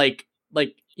 then like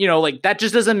you know, like, that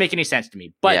just doesn't make any sense to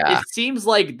me. But It seems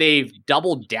like they've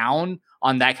doubled down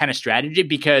on that kind of strategy,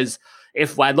 because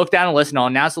if I look down the list, and I'll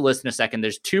announce the list in a second,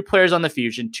 there's 2 players on the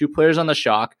Fusion, 2 players on the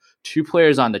Shock, 2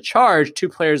 players on the Charge, 2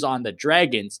 players on the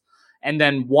Dragons, and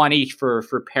then 1 each for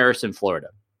Paris and Florida.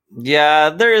 Yeah,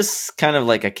 there is kind of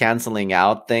like a canceling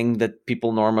out thing that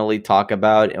people normally talk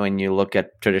about when you look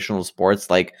at traditional sports.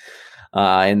 Like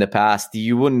in the past,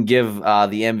 you wouldn't give the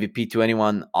MVP to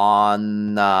anyone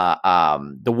on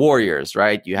the Warriors,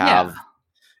 right? You have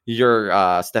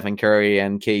your Stephen Curry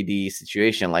and KD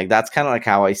situation. Like, that's kind of like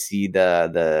how I see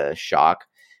the Shock.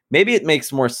 Maybe it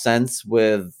makes more sense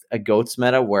with a GOATS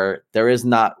meta where there is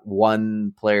not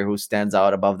one player who stands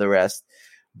out above the rest.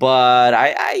 But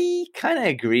I kind of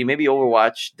agree. Maybe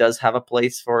Overwatch does have a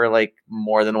place for like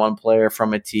more than one player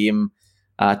from a team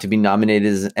to be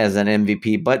nominated as an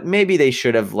MVP. But maybe they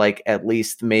should have like at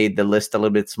least made the list a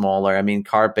little bit smaller. I mean,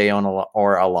 Carpe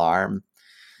or Alarm.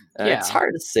 It's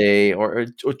hard to say, or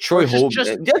Troy Hoban.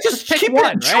 Just pick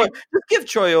one, right? Just give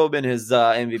Troy Hoban his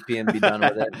MVP and be done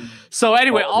with it. So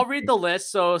anyway, I'll read the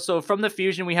list. So from the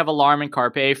Fusion, we have Alarm and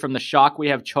Carpe. From the Shock, we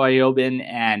have Troy Hoban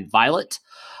and Violet.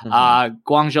 Mm-hmm.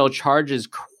 Guangzhou Charge is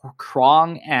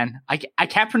Krong, and I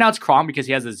can't pronounce Krong because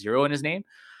he has a 0 in his name.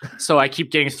 So I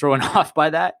keep getting thrown off by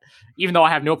that, even though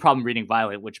I have no problem reading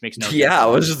Violet, which makes no sense. Yeah, I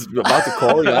was just about to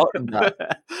call you out on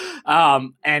that.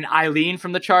 And Eileen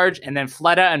from the Charge, and then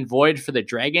Fleta and Void for the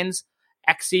Dragons,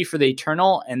 Exy for the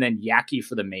Eternal, and then Yaki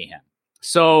for the Mayhem.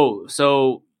 So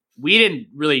we didn't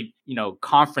really,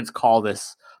 conference call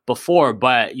this before,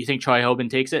 but you think Troy Hoban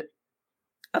takes it?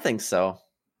 I think so.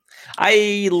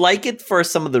 I like it for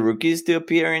some of the rookies to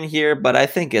appear in here, but I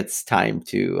think it's time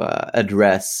to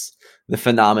address the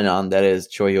phenomenon that is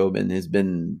Troy Hoban. Has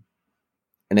been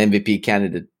an MVP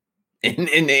candidate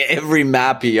in every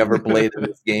map he ever played in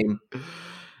this game.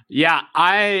 Yeah,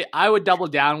 I would double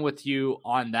down with you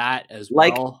on that as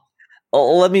well.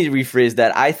 Let me rephrase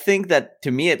that. I think that,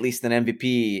 to me at least, an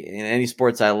MVP in any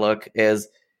sports I look is,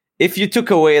 if you took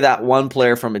away that one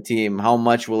player from a team, how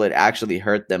much will it actually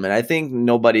hurt them? And I think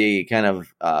nobody kind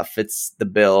of fits the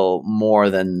bill more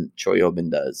than Troy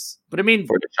Hoban does. But I mean,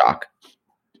 for the Shock.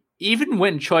 Even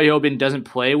when Troy Hoban doesn't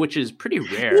play, which is pretty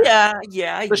rare.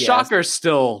 Yeah. The Shock are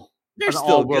still they're still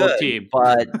all-world good, team.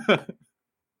 But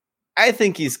I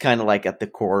think he's kind of like at the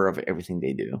core of everything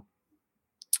they do.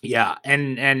 Yeah,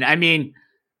 and I mean,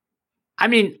 I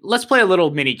mean, let's play a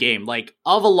little mini game. Like,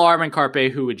 of Alarm and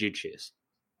Carpe, who would you choose?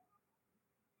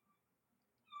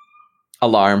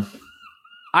 Alarm.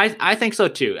 I think so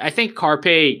too. I think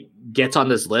Carpe gets on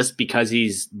this list because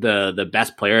he's the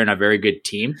best player in a very good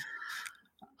team.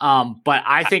 But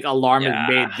I think Alarm has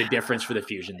made the difference for the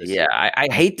Fusion this year. I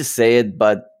hate to say it,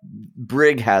 but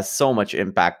Brig has so much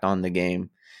impact on the game.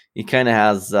 He kind of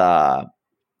has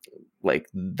like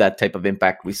that type of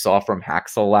impact we saw from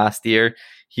Haxel last year.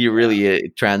 He really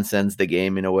transcends the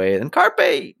game in a way. And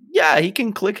Carpe, he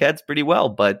can click heads pretty well,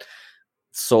 but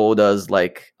so does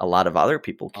like a lot of other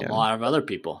people. A lot of other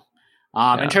people.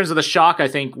 In terms of the shock, I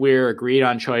think we're agreed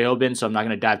on Choi Obin, so I'm not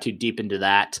going to dive too deep into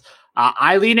that.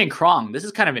 Eileen and Krong, this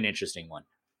is kind of an interesting one.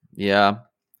 Yeah.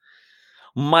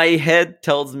 My head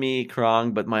tells me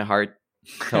Krong, but my heart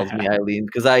tells me Eileen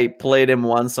because I played him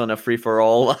once on a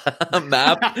free-for-all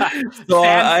map. So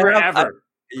forever.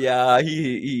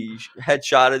 He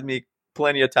headshotted me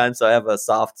plenty of times, so I have a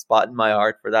soft spot in my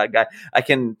heart for that guy. I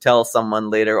can tell someone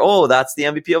later, oh, that's the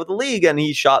MVP of the league, and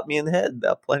he shot me in the head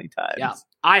plenty of times. Yeah,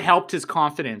 I helped his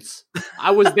confidence.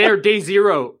 I was there day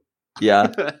zero. Yeah.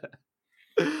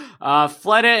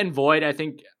 Fleta and Void, I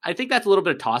think that's a little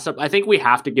bit of toss-up. I think we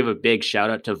have to give a big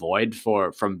shout-out to Void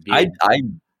from being... I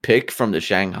pick from the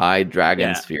Shanghai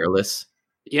Dragons Fearless.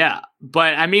 Yeah,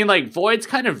 but I mean, like, Void's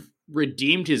kind of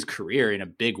redeemed his career in a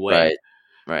big way.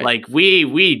 Right. Like,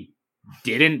 we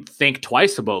didn't think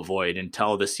twice about Void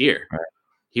until this year. Right.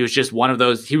 He was just one of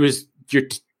those. He was your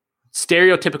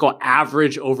stereotypical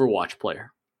average Overwatch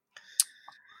player.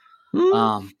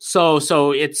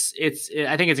 So it's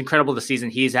I think it's incredible the season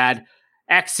he's had.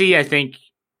 XC, I think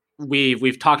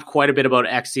we've talked quite a bit about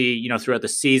XC, throughout the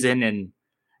season,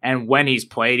 and when he's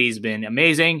played, he's been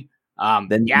amazing.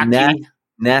 Yaki,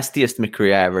 nastiest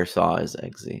McCree I ever saw is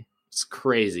XC. It's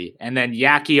crazy. And then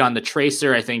Yaki on the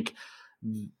Tracer, I think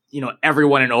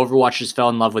everyone in Overwatch just fell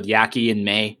in love with Yaki in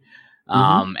May.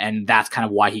 And that's kind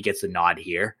of why he gets the nod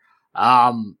here.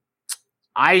 I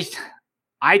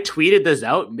tweeted this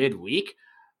out midweek,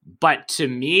 but to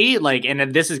me, like,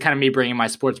 and this is kind of me bringing my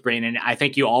sports brain in, I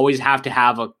think you always have to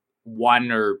have a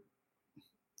one or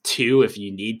two, if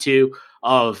you need to,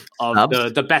 of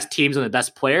the best teams and the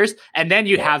best players, and then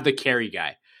you have the carry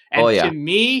guy. And to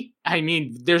me, I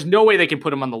mean, there's no way they can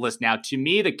put him on the list now. To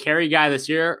me, the carry guy this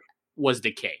year was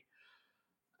Decay.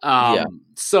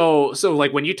 So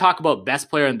like when you talk about best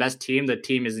player and best team, the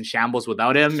team is in shambles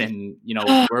without him, and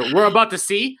we're about to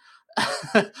see.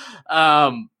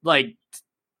 Like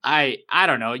I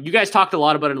don't know. You guys talked a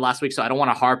lot about it last week, so I don't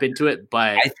want to harp into it,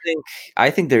 but I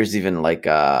think there's even like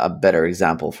a better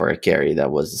example for a carry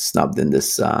that was snubbed in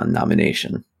this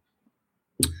nomination.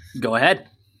 Go ahead.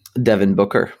 Devin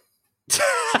Booker.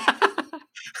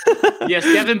 Yes,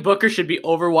 Devin Booker should be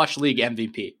Overwatch League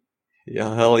MVP.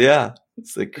 Yeah, hell yeah.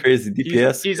 It's like crazy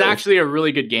DPS. He's actually a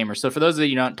really good gamer. So for those of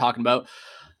you not talking about,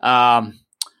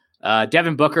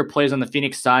 Devin Booker plays on the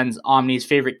Phoenix Suns, Omni's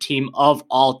favorite team of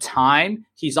all time.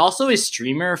 He's also a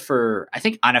streamer for, I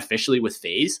think, unofficially with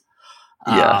FaZe.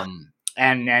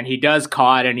 And he does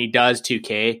COD and he does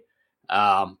 2K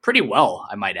pretty well,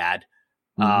 I might add.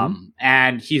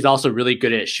 And he's also really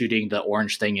good at shooting the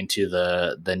orange thing into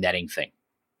the netting thing.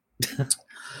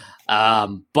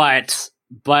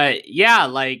 But yeah,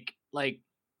 like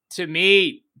to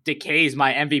me, Decay is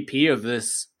my MVP of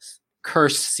this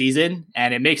cursed season,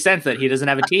 and it makes sense that he doesn't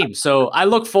have a team. So I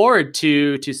look forward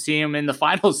to see him in the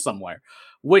finals somewhere,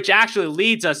 which actually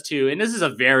leads us to, and this is a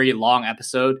very long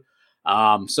episode.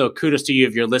 So kudos to you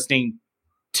if you're listening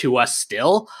to us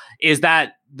still, is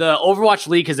that the Overwatch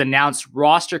League has announced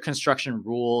roster construction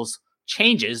rules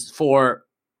changes for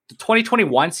the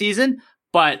 2021 season.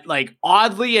 But like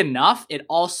oddly enough, it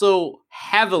also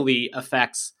heavily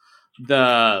affects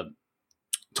the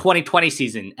 2020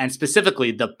 season and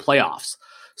specifically the playoffs.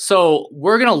 So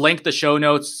we're going to link the show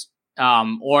notes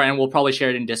and we'll probably share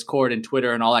it in Discord and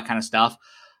Twitter and all that kind of stuff.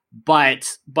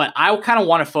 But I kind of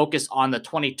want to focus on the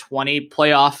 2020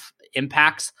 playoff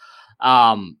impacts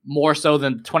more so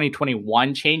than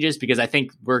 2021 changes, because I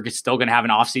think we're still going to have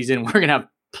an off season. We're going to have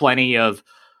plenty of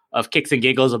kicks and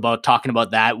giggles about talking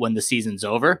about that when the season's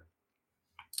over.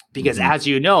 Because as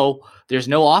you know, there's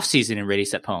no off season in Ready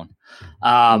Set Pwn.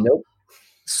 Nope.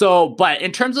 So, but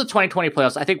in terms of the 2020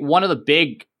 playoffs, I think one of the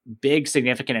big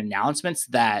significant announcements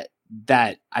that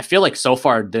I feel like so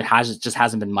far there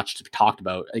hasn't been much to be talked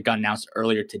about. It got announced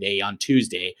earlier today on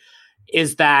Tuesday,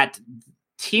 is that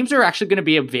teams are actually going to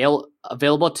be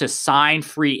available to sign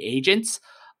free agents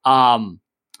from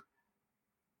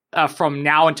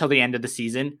now until the end of the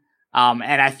season.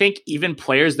 And I think even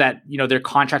players that, their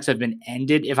contracts have been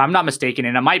ended, if I'm not mistaken,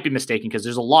 and I might be mistaken because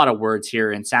there's a lot of words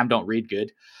here and Sam don't read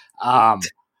good. That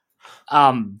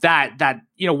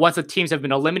once the teams have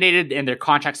been eliminated and their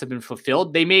contracts have been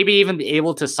fulfilled, they may be even be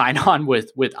able to sign on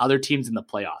with other teams in the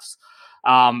playoffs.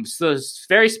 So there's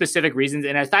very specific reasons.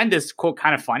 And I find this quote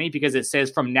kind of funny because it says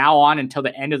from now on until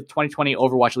the end of the 2020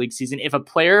 Overwatch League season, if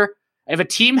a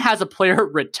team has a player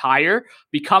retire,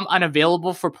 become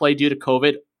unavailable for play due to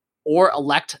COVID, or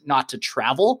elect not to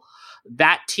travel,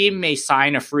 that team may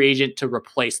sign a free agent to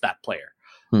replace that player.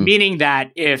 Meaning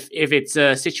that if it's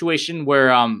a situation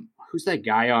where who's that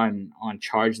guy on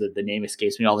charge that the name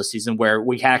escapes me all the season, where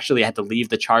we actually had to leave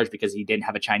the charge because he didn't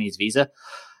have a Chinese visa.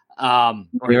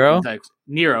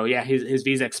 Nero, yeah, his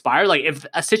visa expired. Like if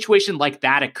a situation like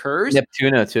that occurs,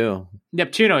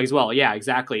 Neptuno as well, yeah,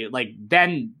 exactly. Like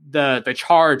then the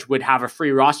charge would have a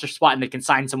free roster spot, and they can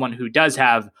sign someone who does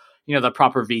have the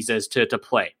proper visas to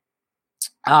play.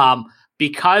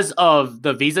 Because of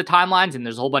the visa timelines, and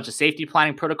there's a whole bunch of safety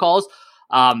planning protocols,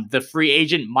 the free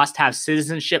agent must have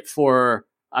citizenship for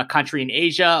a country in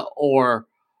Asia or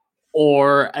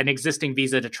an existing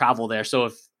visa to travel there. So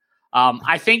if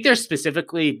I think they're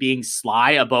specifically being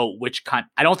sly about which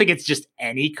I don't think it's just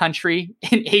any country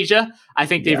in Asia. I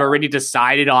think they've already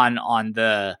decided on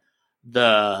the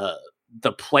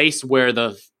place where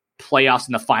the playoffs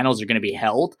and the finals are going to be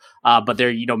held. But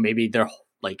they're, maybe they're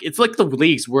like, it's like the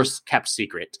league's worst kept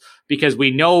secret because we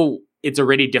know it's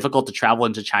already difficult to travel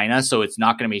into China. So it's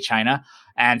not going to be China.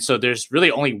 And so there's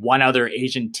really only one other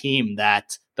Asian team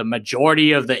that the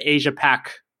majority of the Asia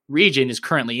Pac region is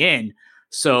currently in.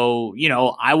 So,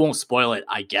 I won't spoil it,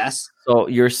 I guess. So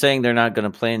you're saying they're not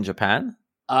going to play in Japan?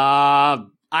 I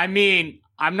mean,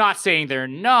 I'm not saying they're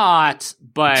not,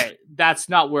 but that's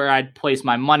not where I'd place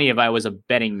my money if I was a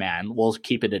betting man. We'll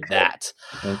keep it at that.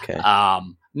 Okay.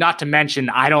 Not to mention,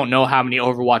 I don't know how many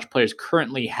Overwatch players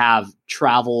currently have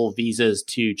travel visas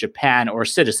to Japan or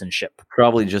citizenship.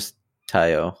 Probably just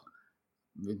Tayo.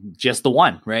 Just the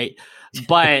one, right?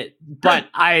 But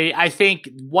I think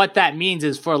what that means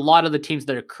is for a lot of the teams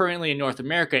that are currently in North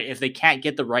America, if they can't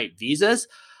get the right visas,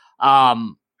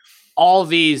 all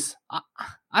these,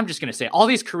 I'm just going to say, all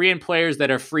these Korean players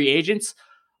that are free agents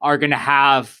are going to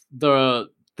have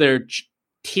their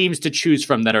teams to choose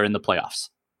from that are in the playoffs.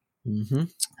 Mm-hmm.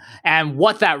 And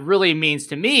what that really means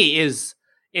to me is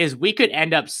we could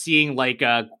end up seeing like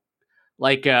a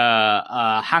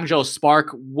Hangzhou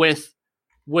Spark with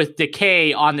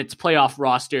Decay on its playoff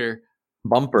roster,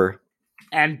 Bumper,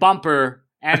 and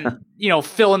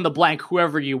fill in the blank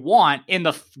whoever you want in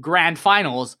the grand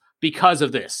finals because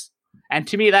of this. And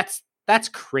to me, that's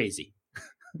crazy.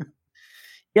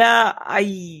 Yeah,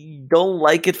 I don't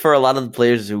like it for a lot of the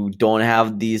players who don't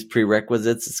have these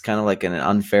prerequisites. It's kind of like an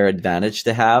unfair advantage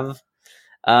to have.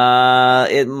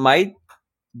 It might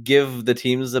give the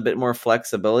teams a bit more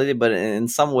flexibility, but in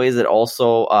some ways it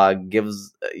also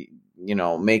gives,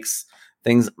 makes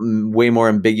things way more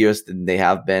ambiguous than they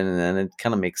have been. And then it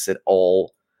kind of makes it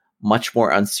all much more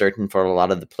uncertain for a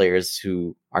lot of the players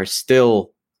who are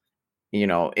still, in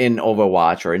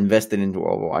Overwatch or invested into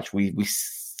Overwatch.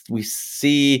 We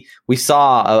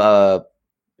saw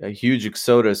a huge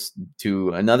exodus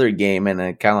to another game,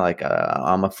 and kind of like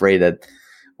I'm afraid that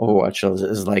Overwatch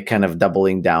is like kind of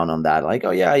doubling down on that. Like,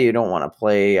 oh yeah, you don't want to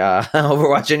play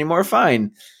Overwatch anymore,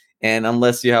 fine. And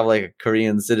unless you have like a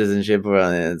Korean citizenship,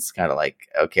 it's kind of like,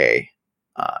 okay,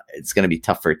 it's going to be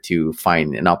tougher to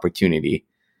find an opportunity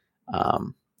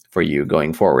for you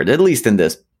going forward, at least in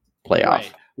this playoff.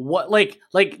 Right. What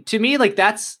like to me, like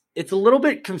it's a little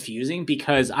bit confusing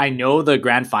because I know the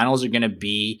grand finals are going to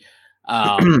be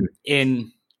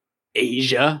in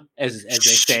Asia, as they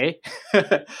say.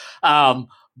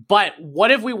 But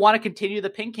what if we want to continue the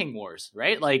Ping King Wars,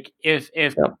 right? Like if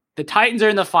the Titans are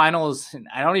in the finals, and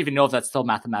I don't even know if that's still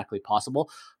mathematically possible,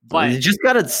 but you just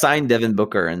got to sign Devin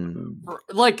Booker and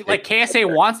like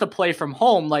KSA wants to play from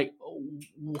home. Like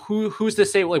who's to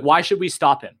say, like, why should we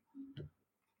stop him?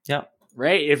 Yeah.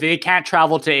 Right. If they can't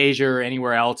travel to Asia or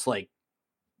anywhere else, like,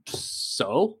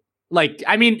 so like,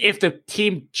 I mean, if the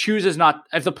player chooses not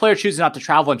to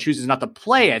travel and chooses not to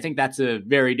play, I think that's a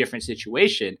very different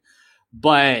situation.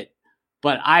 But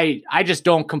I just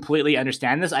don't completely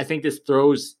understand this. I think this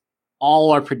throws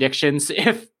all our predictions,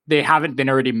 if they haven't been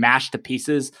already mashed to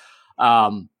pieces,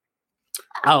 out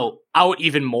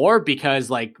even more, because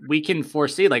like we can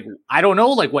foresee, like, I don't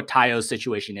know, like what Tayo's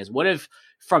situation is. What if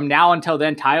from now until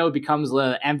then Tayo becomes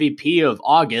the MVP of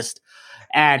August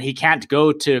and he can't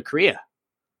go to Korea?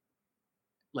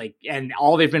 Like, and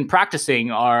all they've been practicing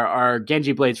are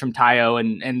Genji blades from Tayo,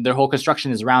 and their whole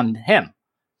construction is around him,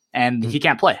 and he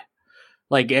can't play.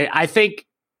 Like, I think,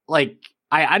 like,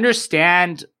 I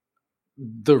understand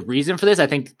the reason for this. I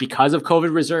think because of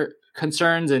COVID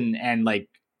concerns and like,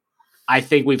 I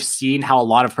think we've seen how a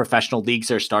lot of professional leagues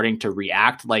are starting to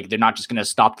react. Like, they're not just going to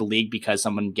stop the league because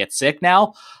someone gets sick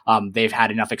now. They've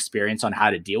had enough experience on how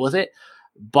to deal with it.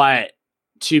 But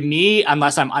to me,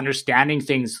 unless I'm understanding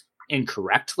things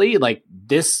incorrectly, like,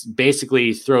 this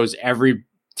basically throws every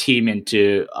team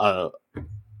into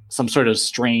some sort of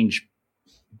strange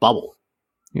bubble.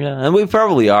 Yeah, and we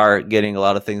probably are getting a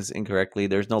lot of things incorrectly.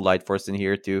 There's no Light Force in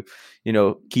here to,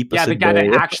 keep us. Yeah, the at guy bay.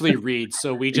 that actually reads.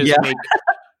 So we just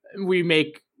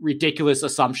make ridiculous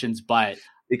assumptions, but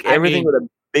Like everything with a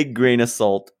big grain of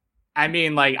salt. I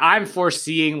mean, like, I'm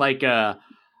foreseeing like a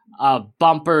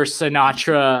bumper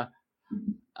Sinatra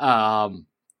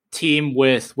team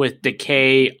with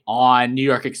Decay on New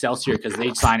York Excelsior because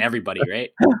they sign everybody, right?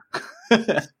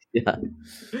 Yeah.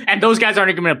 And those guys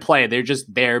aren't even going to play. They're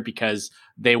just there because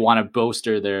they want to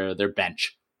bolster their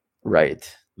bench.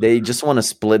 Right. They just want to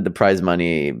split the prize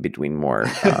money between more.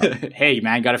 Hey,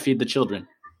 man, got to feed the children.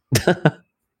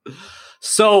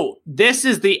 So this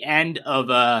is the end of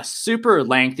a super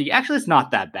lengthy. Actually, it's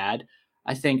not that bad.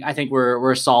 I think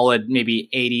we're solid, maybe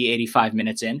 80, 85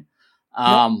 minutes in.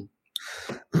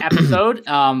 Episode.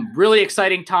 Really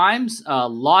exciting times.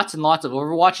 Lots and lots of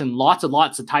Overwatch and lots of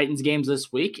Titans games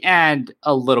this week, and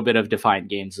a little bit of Defiant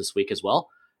games this week as well.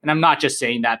 And I'm not just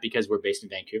saying that because we're based in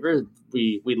Vancouver.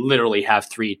 We literally have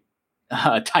 3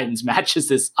 Titans matches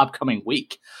this upcoming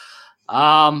week.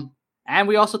 And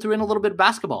we also threw in a little bit of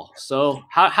basketball. So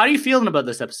how are you feeling about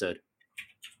this episode?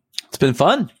 It's been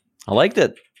fun. I liked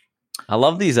it. I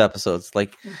love these episodes.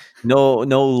 Like, no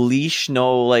leash,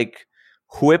 no like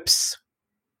whips.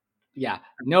 Yeah,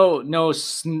 no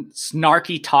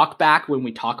snarky talk back when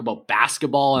we talk about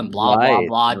basketball and blah, blah,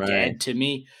 blah, dead to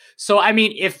me. So, I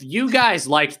mean, if you guys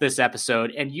liked this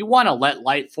episode and you want to let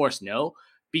Light Force know,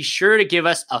 be sure to give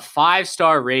us a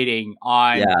 5-star rating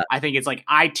on, I think it's like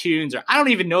iTunes, or I don't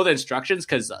even know the instructions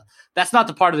because that's not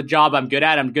the part of the job I'm good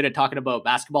at. I'm good at talking about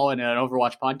basketball in an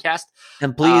Overwatch podcast.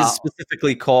 And please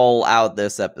specifically call out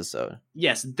this episode.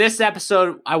 Yes, this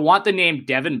episode, I want the name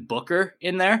Devin Booker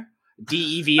in there.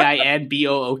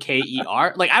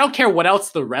 DEVINBOOKER. Like, I don't care what else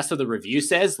the rest of the review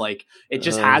says. Like, it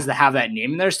just has to have that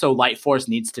name in there. So Light Force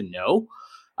needs to know.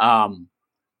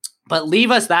 But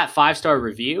leave us that 5-star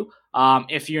review.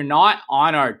 If you're not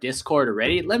on our Discord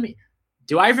already,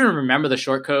 do I even remember the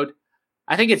short code?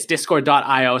 I think it's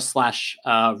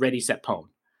discord.io/readysetpwn.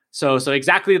 So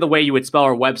exactly the way you would spell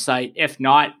our website. If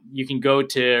not, you can go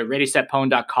to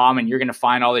readysetpwn.com and you're going to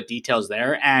find all the details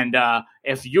there. And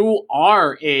if you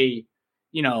are a,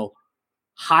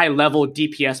 high level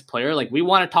DPS player, like, we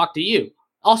want to talk to you.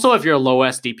 Also, if you're a low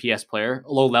S DPS player,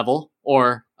 low level,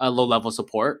 or a low level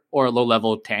support, or a low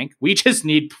level tank, we just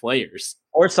need players.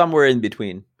 Or somewhere in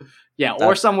between. Yeah,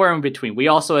 or somewhere in between. We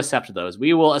also accept those.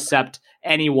 We will accept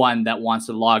anyone that wants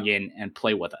to log in and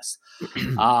play with us.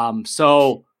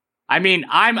 So, I mean,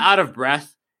 I'm out of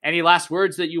breath. Any last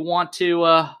words that you want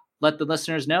to let the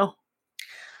listeners know?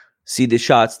 See the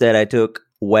shots that I took,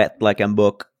 wet like a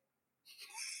book.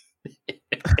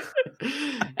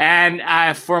 And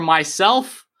for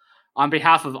myself, on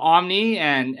behalf of Omni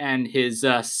and his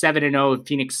 7-0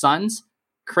 Phoenix Suns,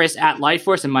 Chris at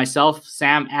Lightforce, and myself,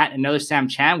 Sam at Another Sam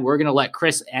Chan, we're going to let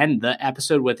Chris end the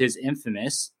episode with his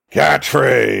infamous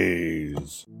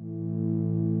catchphrase.